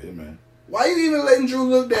 Yeah, man. Why you even letting Drew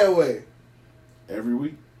look that way? Every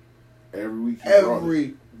week. Every week.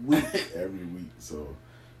 Every week. So,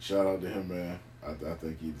 shout out to him, man. I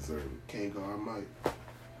think he deserved it. Can't guard Mike.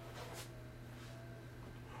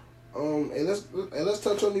 Hey, let's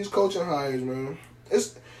touch on these coaching hires, man.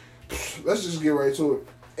 Let's just get right to it.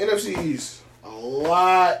 NFC East, a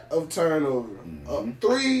lot of turnover.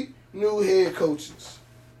 3 new head coaches.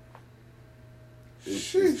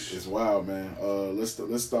 It's wild, man.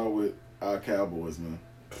 Let's start with our Cowboys, man.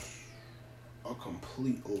 A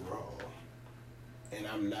complete overhaul, and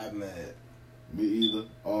I'm not mad. Me either.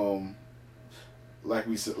 Like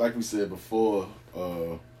we said before,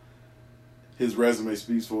 his resume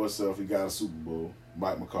speaks for itself. He got a Super Bowl.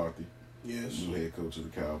 Mike McCarthy, yes, new head coach of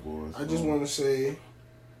the Cowboys. I just want to say,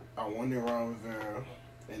 I wanted Ron Rivera,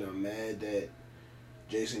 and I'm mad that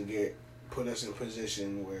Jason Garrett put us in a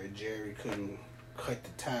position where Jerry couldn't cut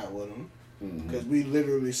the tie with him, because we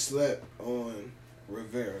literally slept on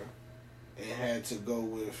Rivera and had to go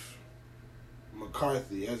with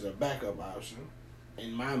McCarthy as a backup option.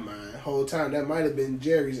 In my mind, whole time that might have been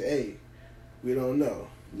Jerry's A. We don't know.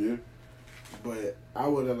 Yeah. But I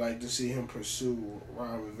would have liked to see him pursue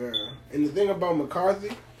Ron Rivera. And the thing about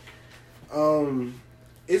McCarthy,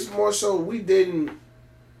 it's more so we didn't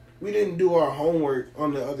do our homework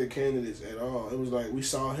on the other candidates at all. It was like we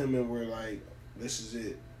saw him and we're like, this is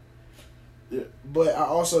it. Yeah. But I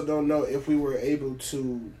also don't know if we were able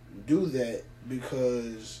to do that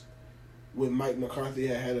because when Mike McCarthy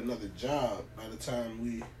had another job by the time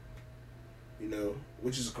we,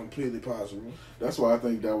 which is completely possible. That's why I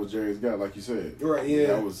think that was Jerry's guy, like you said. Right,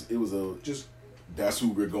 yeah. That's who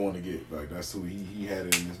we're going to get. Like, that's who he had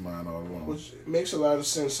it in his mind all along. Which makes a lot of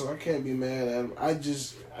sense, so I can't be mad at him. I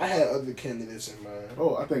had other candidates in mind.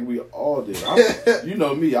 Oh, I think we all did. You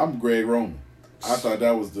know me, I'm Greg Roman. I thought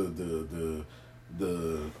that was the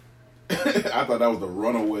I thought that was the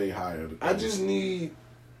runaway hire. I just need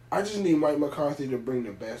Mike McCarthy to bring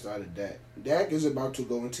the best out of Dak. Dak is about to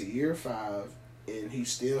go into year 5, and he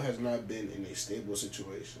still has not been in a stable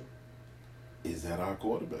situation. Is that our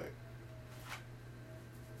quarterback?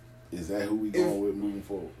 Is that who we going with moving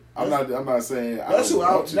forward? I'm not saying that's who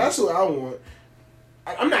I want.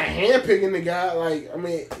 I'm not handpicking the guy. Like, I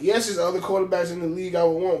mean, yes, there's other quarterbacks in the league I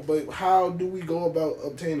would want, but how do we go about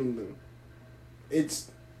obtaining them?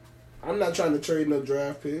 I'm not trying to trade no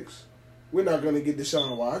draft picks. We're not going to get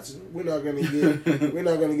Deshaun Watson. We're not going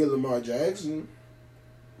to get Lamar Jackson.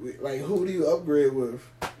 Who do you upgrade with?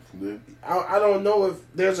 Yeah. I don't know if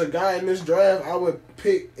there's a guy in this draft I would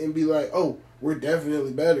pick and be like, oh, we're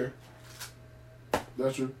definitely better.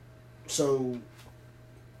 That's true. So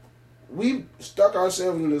we stuck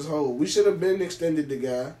ourselves in this hole. We should have been extended the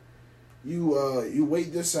guy. You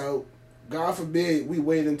wait this out. God forbid we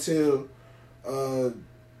wait until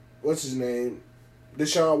what's his name?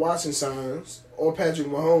 Deshaun Watson signs or Patrick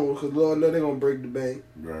Mahomes, because Lord knows they're going to break the bank.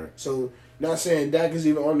 Right. So, not saying Dak is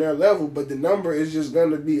even on their level, but the number is just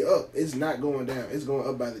going to be up. It's not going down. It's going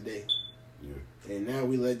up by the day. Yeah. And now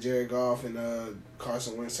we let Jared Goff and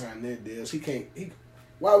Carson Wentz sign their deals.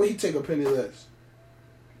 Why would he take a penny less?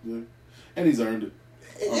 Yeah. And he's earned it.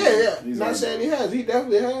 Yeah. Not saying he has. He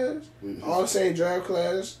definitely has. Yeah. All the same draft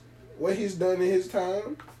class. What he's done in his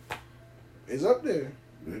time is up there.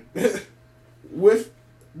 Yeah. With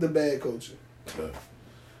the bad coaching.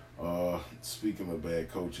 Speaking of bad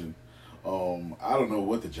coaching, I don't know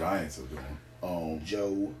what the Giants are doing.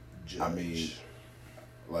 Joe Judge.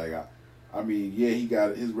 He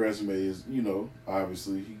got his resume is,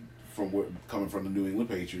 obviously coming from the New England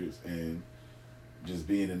Patriots and just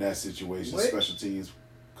being in that situation, special teams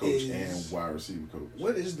coach and wide receiver coach.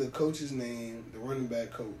 What is the coach's name? The running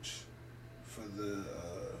back coach for the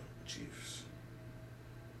Chiefs.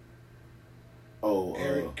 Oh,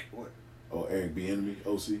 Eric. What? Oh, Eric Bieniemy,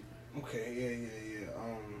 OC. Okay,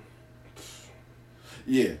 yeah.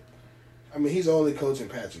 Yeah. I mean, he's only coaching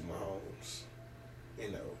Patrick Mahomes.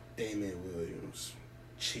 you know, Damian Williams,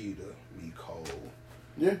 Cheetah, Cole.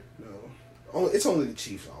 Yeah. No, it's only the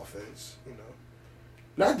Chiefs' offense. You know,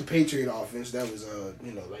 not the Patriot offense. That was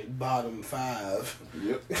like bottom 5.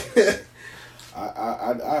 Yep.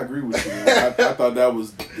 I agree with you. I thought that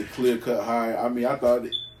was the clear cut hire. I mean, I thought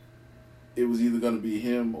it was either going to be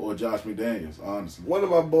him or Josh McDaniels, honestly. One of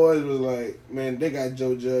my boys was like, man, they got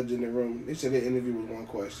Joe Judge in the room. They said they interviewed with one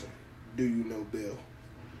question. Do you know Bill?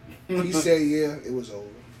 He said, yeah, it was over.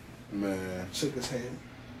 Man. Shook his hand.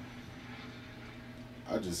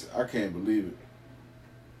 I can't believe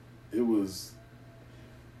it. It was,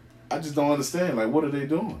 I just don't understand. Like, what are they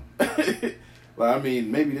doing? Like, I mean,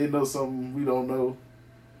 maybe they know something we don't know.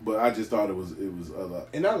 But I just thought it was other.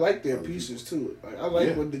 And I like their pieces too. Like, I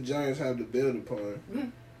like what the Giants have to build upon. Yeah.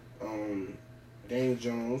 Daniel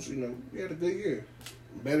Jones, he had a good year,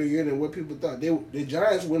 better year than what people thought. The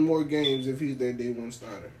Giants win more games if he's their day one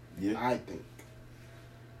starter. Yeah, I think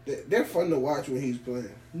they're fun to watch when he's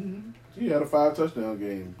playing. Mm-hmm. He had a 5 touchdown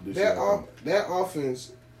game this year. That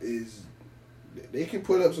offense is, they can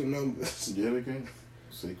put up some numbers. Yeah, they can.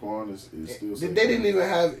 Saquon is still Saquon. They didn't even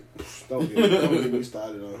have. Don't get me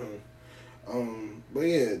started on him. But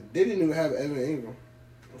yeah, they didn't even have Evan Ingram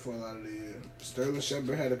for a lot of the year. Sterling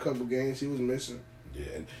Shepard had a couple games he was missing.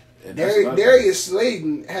 Yeah, and Darius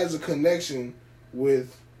Slayton has a connection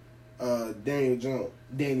with Danny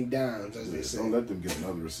Downs, as they say. Don't let them get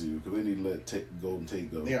another receiver because they need to let Golden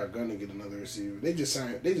Tate go. They are gonna get another receiver. They just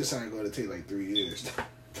signed Golden Tate like 3 years.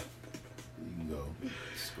 You can go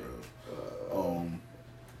scrub.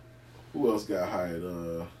 Who else got hired?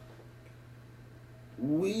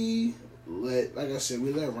 Like I said,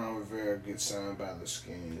 we let Ron Rivera get signed by the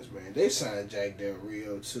Skins, man. They signed Jack Del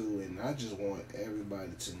Rio too, and I just want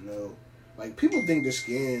everybody to know. Like, people think the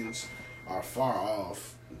Skins are far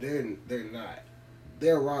off. They're not.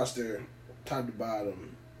 Their roster, top to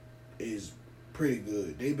bottom, is pretty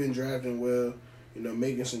good. They've been drafting well,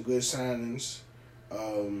 making some good signings.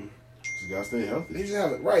 Just gotta stay healthy.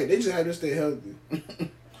 They just have to stay healthy.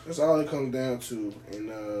 That's all it comes down to.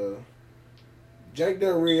 And Jack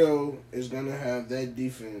Del Rio is going to have that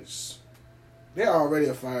defense. They're already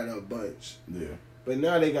a fired up bunch. Yeah. But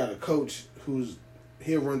now they got a coach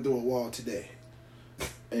he'll run through a wall today.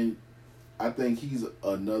 And I think he's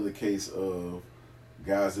another case of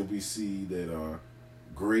guys that we see that are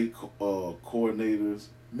great coordinators.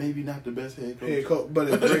 Maybe not the best head coach.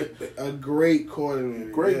 But a great coordinator.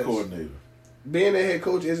 Great coordinator. Being a head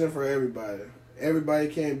coach isn't for everybody. Everybody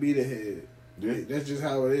can't be the head. Yeah. That's just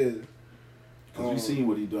how it is. Because you've seen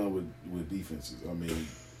what he done with defenses. I mean,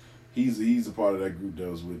 he's a part of that group that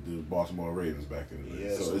was with the Baltimore Ravens back in the day.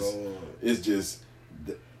 Yes, so it's just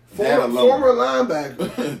former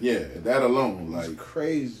linebacker. Yeah, that alone, like,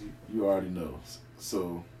 crazy. You already know.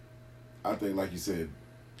 So I think, like you said,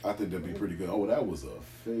 I think that'd be pretty good. Oh, that was a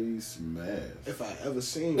face mask. If I ever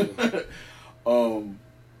seen one.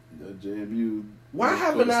 The JMU. Why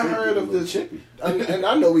haven't I heard of this? And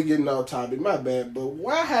I know we getting off topic, my bad, but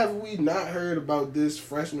why have we not heard about this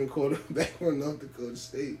freshman quarterback from North Dakota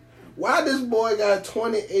State? Why this boy got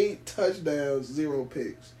 28 touchdowns, 0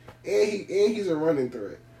 picks, and he's a running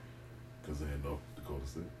threat? Because they ain't North Dakota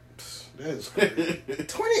State. That's crazy.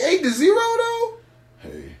 28 to 0 though.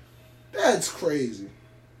 Hey, that's crazy.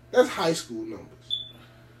 That's high school numbers.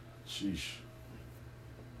 Sheesh.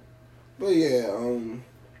 But yeah,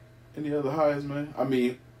 any other hires, man? I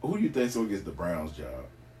mean, who do you think's gonna get the Browns job?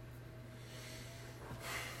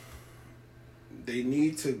 They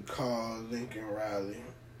need to call Lincoln Riley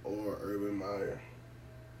or Urban Meyer.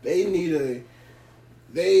 They need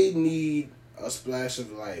a splash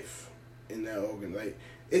of life in that organ. Like,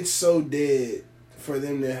 it's so dead for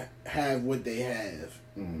them to have what they have.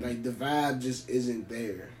 Mm-hmm. Like, the vibe just isn't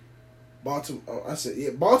there.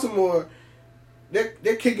 Baltimore,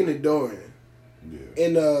 they're kicking the door in. Yeah.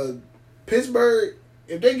 In Pittsburgh,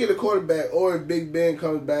 if they get a quarterback or if Big Ben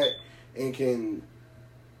comes back and can,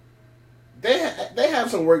 they have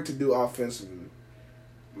some work to do offensively.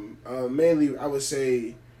 Mainly, I would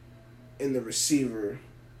say, in the receiver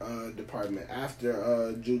department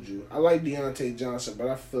after Juju. I like Deontay Johnson, but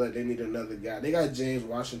I feel like they need another guy. They got James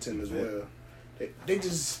Washington as well. They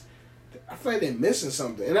just, I feel like they're missing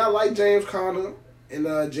something. And I like James Conner and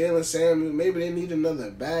Jalen Samuels. Maybe they need another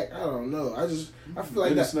back. I don't know. I feel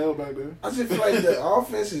like that. Snell back there. I just feel like the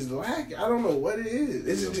offense is lacking. I don't know what it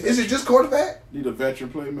is. Is it just quarterback? Need a veteran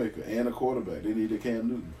playmaker and a quarterback. They need a Cam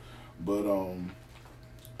Newton. But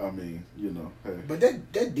I mean, hey. But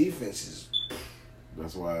that defense is.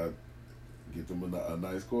 That's why I get them a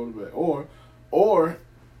nice quarterback. Or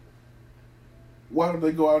why don't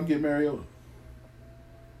they go out and get Mariota?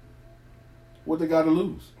 What they got to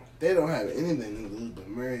lose? They don't have anything to lose, but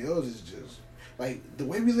Mariota is just like the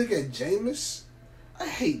way we look at Jameis. I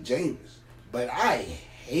hate Jameis, but I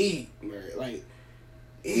hate Mariota. Like,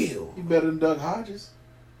 ew. He better than Doug Hodges.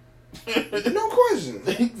 No question.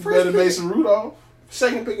 He better than Mason Rudolph.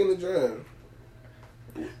 Second pick in the draft.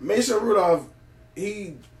 Mason Rudolph,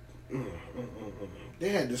 they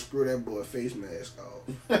had to screw that boy face mask off.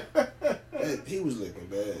 He was looking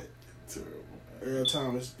bad. Terrible. Earl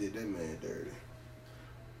Thomas did that man dirty.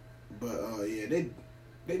 But yeah,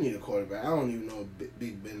 they need a quarterback. I don't even know if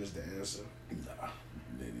Big Ben is the answer. Nah,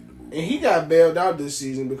 they need to move. And he got bailed out this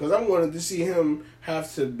season because I wanted to see him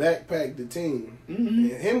have to backpack the team. Mm-hmm.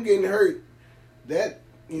 And him getting hurt, that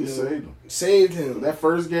saved him. That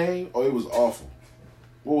first game, it was awful.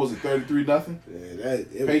 What was it, 33-0?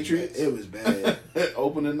 Yeah, Patriots? It was bad.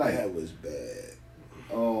 Opening night. That was bad.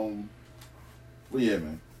 But yeah,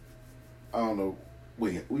 man. I don't know.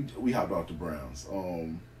 We hopped off the Browns.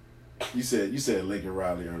 You said Lincoln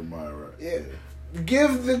Riley or mine, right? Yeah.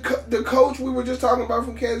 Give the coach we were just talking about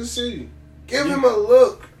from Kansas City. Give him a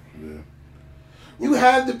look. Yeah. You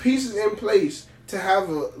have the pieces in place to have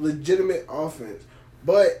a legitimate offense.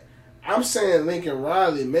 But I'm saying Lincoln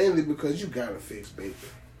Riley mainly because you got to fix Baker.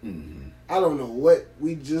 Mm-hmm. I don't know what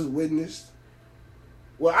we just witnessed.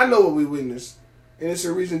 Well, I know what we witnessed. And it's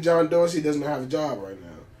the reason John Dorsey doesn't have a job right now.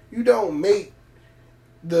 You don't make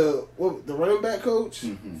the running back coach,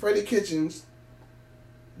 Freddie Kitchens,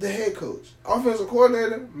 the head coach. Offensive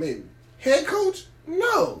coordinator, maybe. Head coach?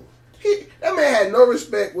 No. That man had no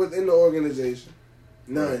respect within the organization.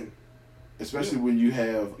 None. Especially when you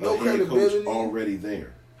have no a head credibility. coach already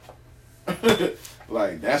there.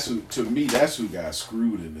 Like, to me, that's who got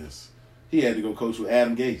screwed in this. He had to go coach with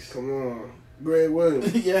Adam Gase. Come on. Greg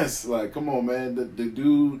Williams. Yes, like, come on, man. The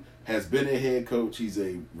dude has been a head coach. He's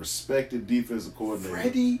a respected defensive coordinator.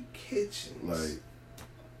 Freddie Kitchens.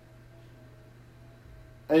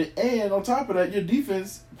 Like, and on top of that, your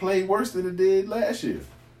defense played worse than it did last year.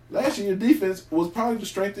 Last year, your defense was probably the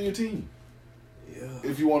strength of your team. Yeah.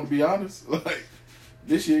 If you want to be honest. Like,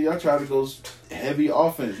 this year, y'all try to go heavy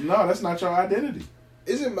offense. No, that's not your identity.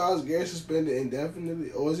 Isn't Myles Garrett suspended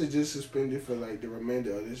indefinitely, or is it just suspended for like the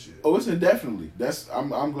remainder of this year? Oh, it's indefinitely.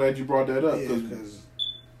 I'm glad you brought that up. Yeah, because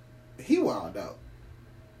he wilded out.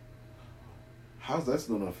 How's that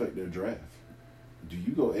going to affect their draft? Do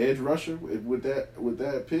you go edge rusher with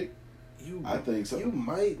that pick? I think so. You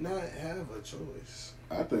might not have a choice.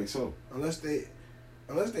 I think so. Unless they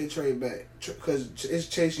trade back, because it's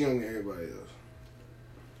Chase Young and everybody else.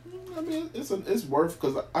 I mean, it's worth,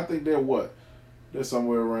 because I think they're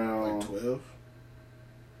somewhere around like 12.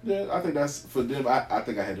 Yeah, I think that's for them. I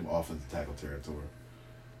think I had them offensive tackle territory.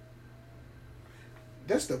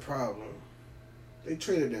 That's the problem. They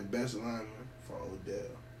traded their best lineman for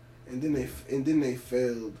Odell, and then they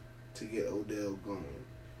failed to get Odell going.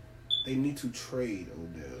 They need to trade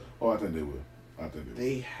Odell. Oh, I think they will.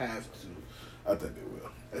 They have to. I think they will.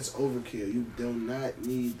 That's overkill. You do not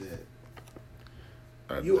need that.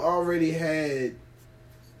 You already had,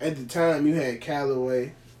 at the time, you had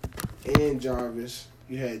Callaway and Jarvis.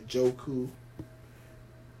 You had Joku.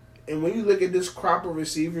 And when you look at this crop of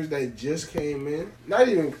receivers that just came in, not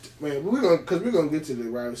even, man, we're gonna get to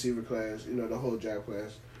the wide receiver class, the whole draft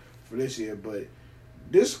class for this year. But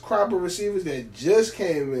this crop of receivers that just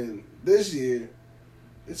came in this year,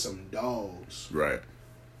 it's some dogs. Right.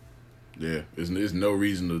 Yeah. There's no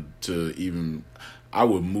reason to even. I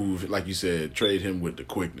would move, like you said, trade him with the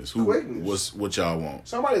quickness. What y'all want?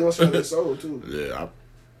 Somebody gonna sell his soul too. Yeah.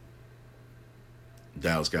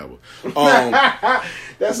 Dallas Cowboys.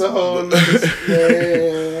 That's a whole nother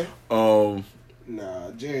man.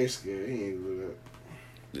 Nah, Jerry's scared. He ain't with it.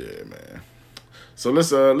 Yeah, man. So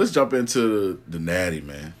let's jump into the Natty,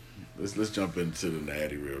 man. Let's jump into the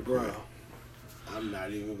Natty real quick. Bro, I'm not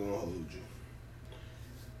even gonna hold you.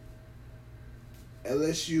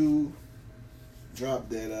 LSU dropped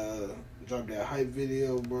that hype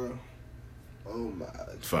video, bro. Oh my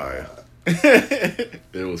fire. God.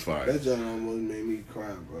 It was fire. That joint almost made me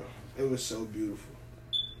cry, bro. It was so beautiful.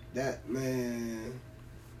 That, man.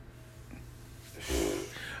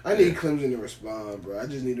 I need Clemson to respond, bro. I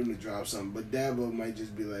just need them to drop something. But Dabo might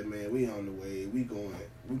just be like, man, we on the way. We going.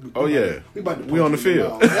 We on the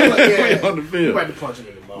field. We on the field. We about to punch him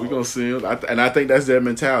in the mouth. We gonna see him. I think that's their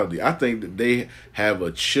mentality. I think that they have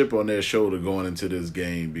a chip on their shoulder going into this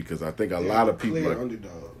game because I think a lot of people are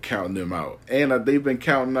counting them out. And they've been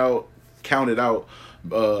counted out,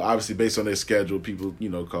 obviously based on their schedule. People,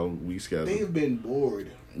 call them weak schedule. They've been bored.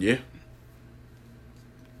 Yeah.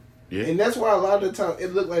 Yeah. And that's why a lot of the time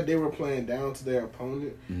it looked like they were playing down to their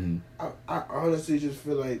opponent. Mm-hmm. I honestly just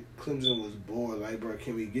feel like Clemson was bored. Like, bro,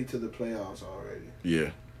 can we get to the playoffs already? Yeah.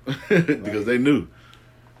 Because they knew.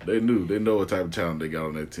 They know what type of talent they got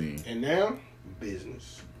on that team. And now,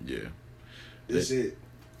 business. Yeah. That's it.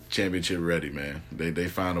 Championship ready, man. They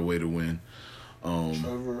found a way to win.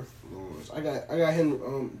 Trevor Lawrence. I got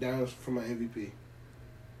him down for my MVP.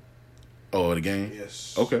 Oh, the game?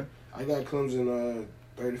 Yes. Okay. I got Clemson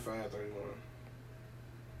 35-31.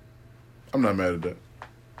 I'm not mad at that.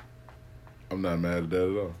 I'm not mad at that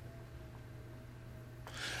at all.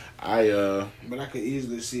 But I could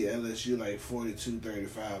easily see LSU like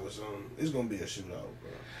 42-35 or something. It's gonna be a shootout,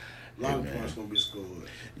 bro. A lot of points gonna be scored.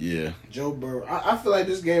 Yeah. Joe Burrow. I feel like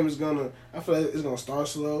this game is gonna. I feel like it's gonna start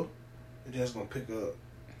slow, and then it's gonna pick up.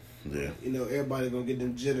 Yeah. You know, everybody gonna get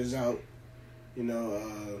them jitters out. You know,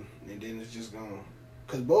 and then it's just gonna.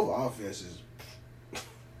 Cause both offenses.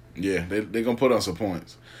 Yeah, they gonna put on some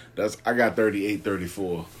points. I got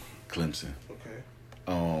 38-34, Clemson. Okay.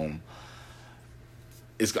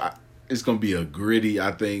 It's gonna be a gritty.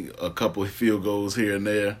 I think a couple of field goals here and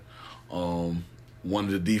there. One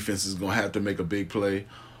of the defenses is gonna have to make a big play,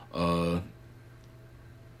 and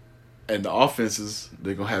the offenses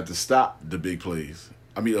they're gonna have to stop the big plays.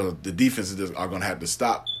 I mean, the defenses are gonna have to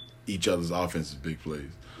stop each other's offensive big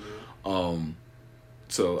plays. Yeah.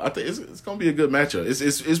 So I think it's gonna be a good matchup.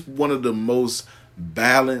 It's one of the most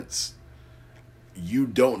balanced. You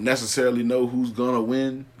don't necessarily know who's gonna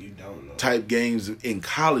win. You don't know. Type games in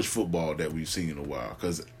college football that we've seen in a while.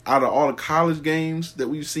 Because out of all the college games that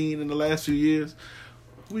we've seen in the last few years,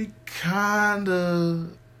 we kind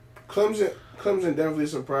of Clemson definitely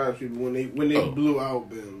surprised people when they blew out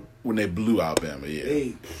Bama. When they blew out Bama,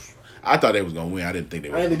 yeah. I thought they was gonna win. I didn't think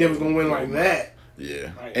they was gonna win like that.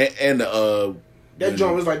 Yeah, like, and that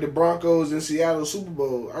joint was like the Broncos in Seattle Super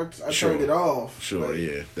Bowl. I turned it off. Sure, like,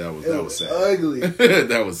 yeah, that was sad. Ugly.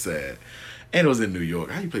 That was sad. And it was in New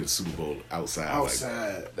York. How you play the Super Bowl outside?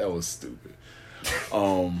 Outside. Like that was stupid.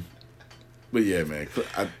 But yeah, man,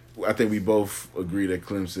 I think we both agree that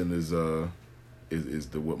Clemson is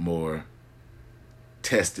the more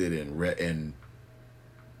tested and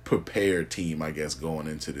prepared team, I guess, going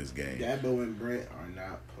into this game. Dabo and Brent are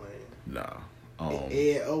not playing. Nah.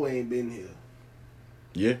 Ed O ain't been here.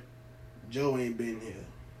 Yeah. Joe ain't been here.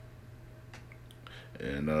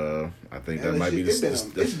 And I think that LSU, might be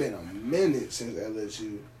it's been a minute since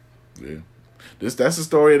LSU. Yeah. That's the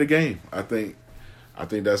story of the game. I think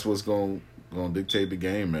that's what's going to dictate the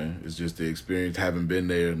game, man. It's just the experience, having been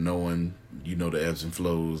there, knowing, the ebbs and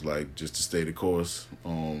flows, like, just to stay the course.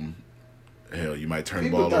 Hell, you might turn the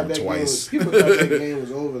ball over twice. People thought that game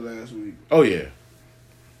was over last week. Oh, yeah.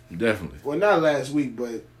 Definitely. Well, not last week,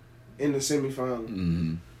 but in the semifinal.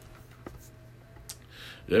 Mm-hmm.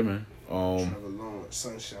 Yeah, man. Trevor Lawrence,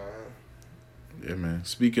 sunshine. Yeah, man.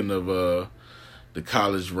 Speaking of the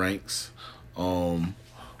college ranks, we're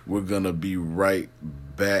going to be right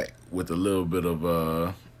back with a little bit of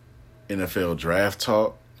NFL draft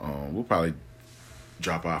talk. We'll probably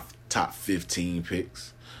drop our top 15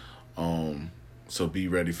 picks. So be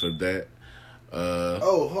ready for that.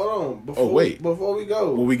 Hold on. Before we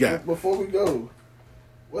go. What we got? Before we go,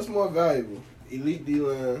 what's more valuable, elite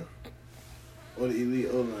D-line or the elite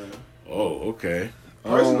O-line? Oh, okay.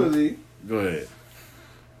 Personally, go ahead.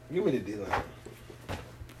 Give me the D-line.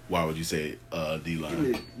 Why would you say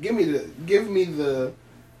D-line? Give me the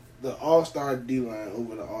all-star D-line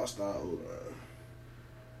over the all-star O-line.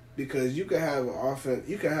 Because you can have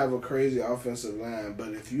a crazy offensive line, but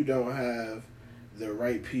if you don't have the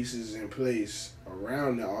right pieces in place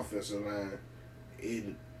around the offensive line, it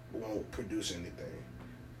won't produce anything.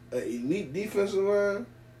 An elite defensive line,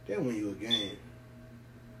 they'll win you a game.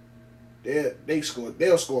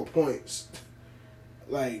 They'll score points.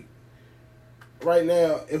 Like right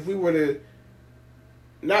now, if we were to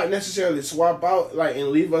not necessarily swap out and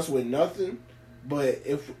leave us with nothing, but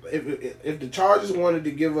if the Chargers wanted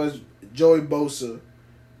to give us Joey Bosa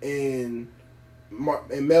and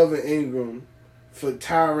Melvin Ingram for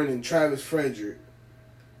Tyron and Travis Frederick,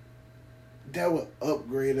 that would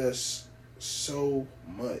upgrade us so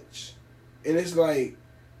much. And it's like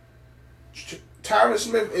Tyron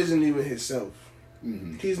Smith isn't even himself.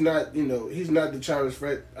 Mm-hmm. He's not, he's not the Travis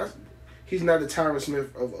Fred. He's not the Tyron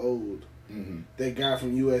Smith of old. Mm-hmm. That guy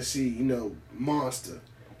from USC, monster.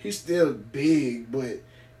 He's still big, but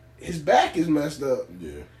his back is messed up.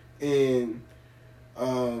 Yeah. And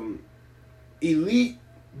elite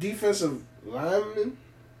defensive linemen,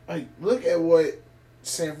 look at what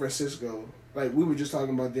San Francisco, we were just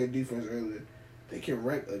talking about their defense earlier. They can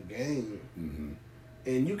wreck a game. Mm-hmm.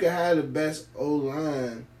 And you can have the best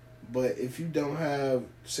O-line, But if you don't have,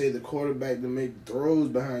 say, the quarterback to make throws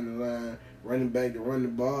behind the line, running back to run the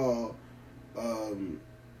ball, I'm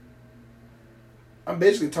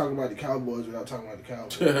basically talking about the Cowboys without talking about the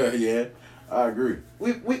Cowboys. Yeah, I agree.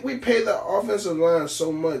 We pay the offensive line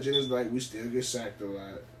so much, and it's like we still get sacked a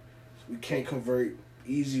lot. We can't convert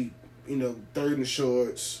easy, third and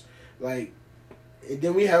shorts. Like, and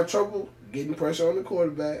then we have trouble getting pressure on the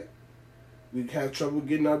quarterback. We have trouble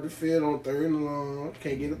getting out the field on third and long.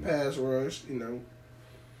 Can't get a pass rush.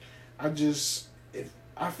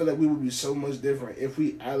 I feel like we would be so much different if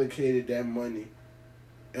we allocated that money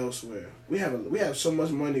elsewhere. We have so much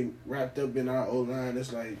money wrapped up in our O-line.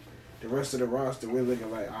 It's like the rest of the roster, we're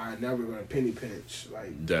looking like, all right, now we're going to penny pinch.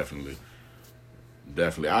 Like, definitely.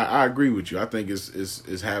 I agree with you. I think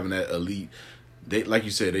it's having that elite. They, like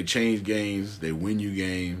you said, they change games, they win you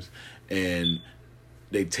games, and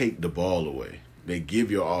they take the ball away. They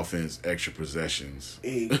give your offense extra possessions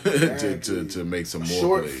exactly. to make some more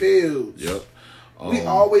short plays. Fields. Yep. We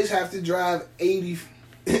always have to drive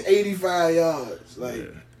 85 yards. Like, yeah.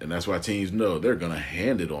 And that's why teams know they're gonna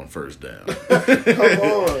hand it on first down. Come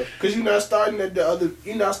on, because you're not starting at the other.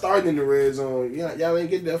 You're not starting in the red zone. Y'all ain't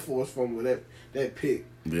get that force fumble, that pick.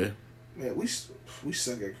 Yeah. Man, we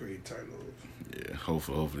suck at creating turnovers. Yeah.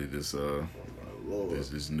 Hopefully this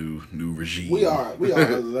this new regime. We are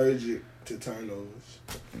allergic to turnovers.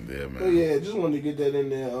 Yeah, man. But yeah, just wanted to get that in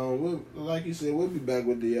there. Like you said, we'll be back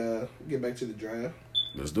with the get back to the draft.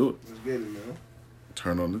 Let's do it. Let's get it, man.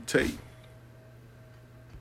 Turn on the tape.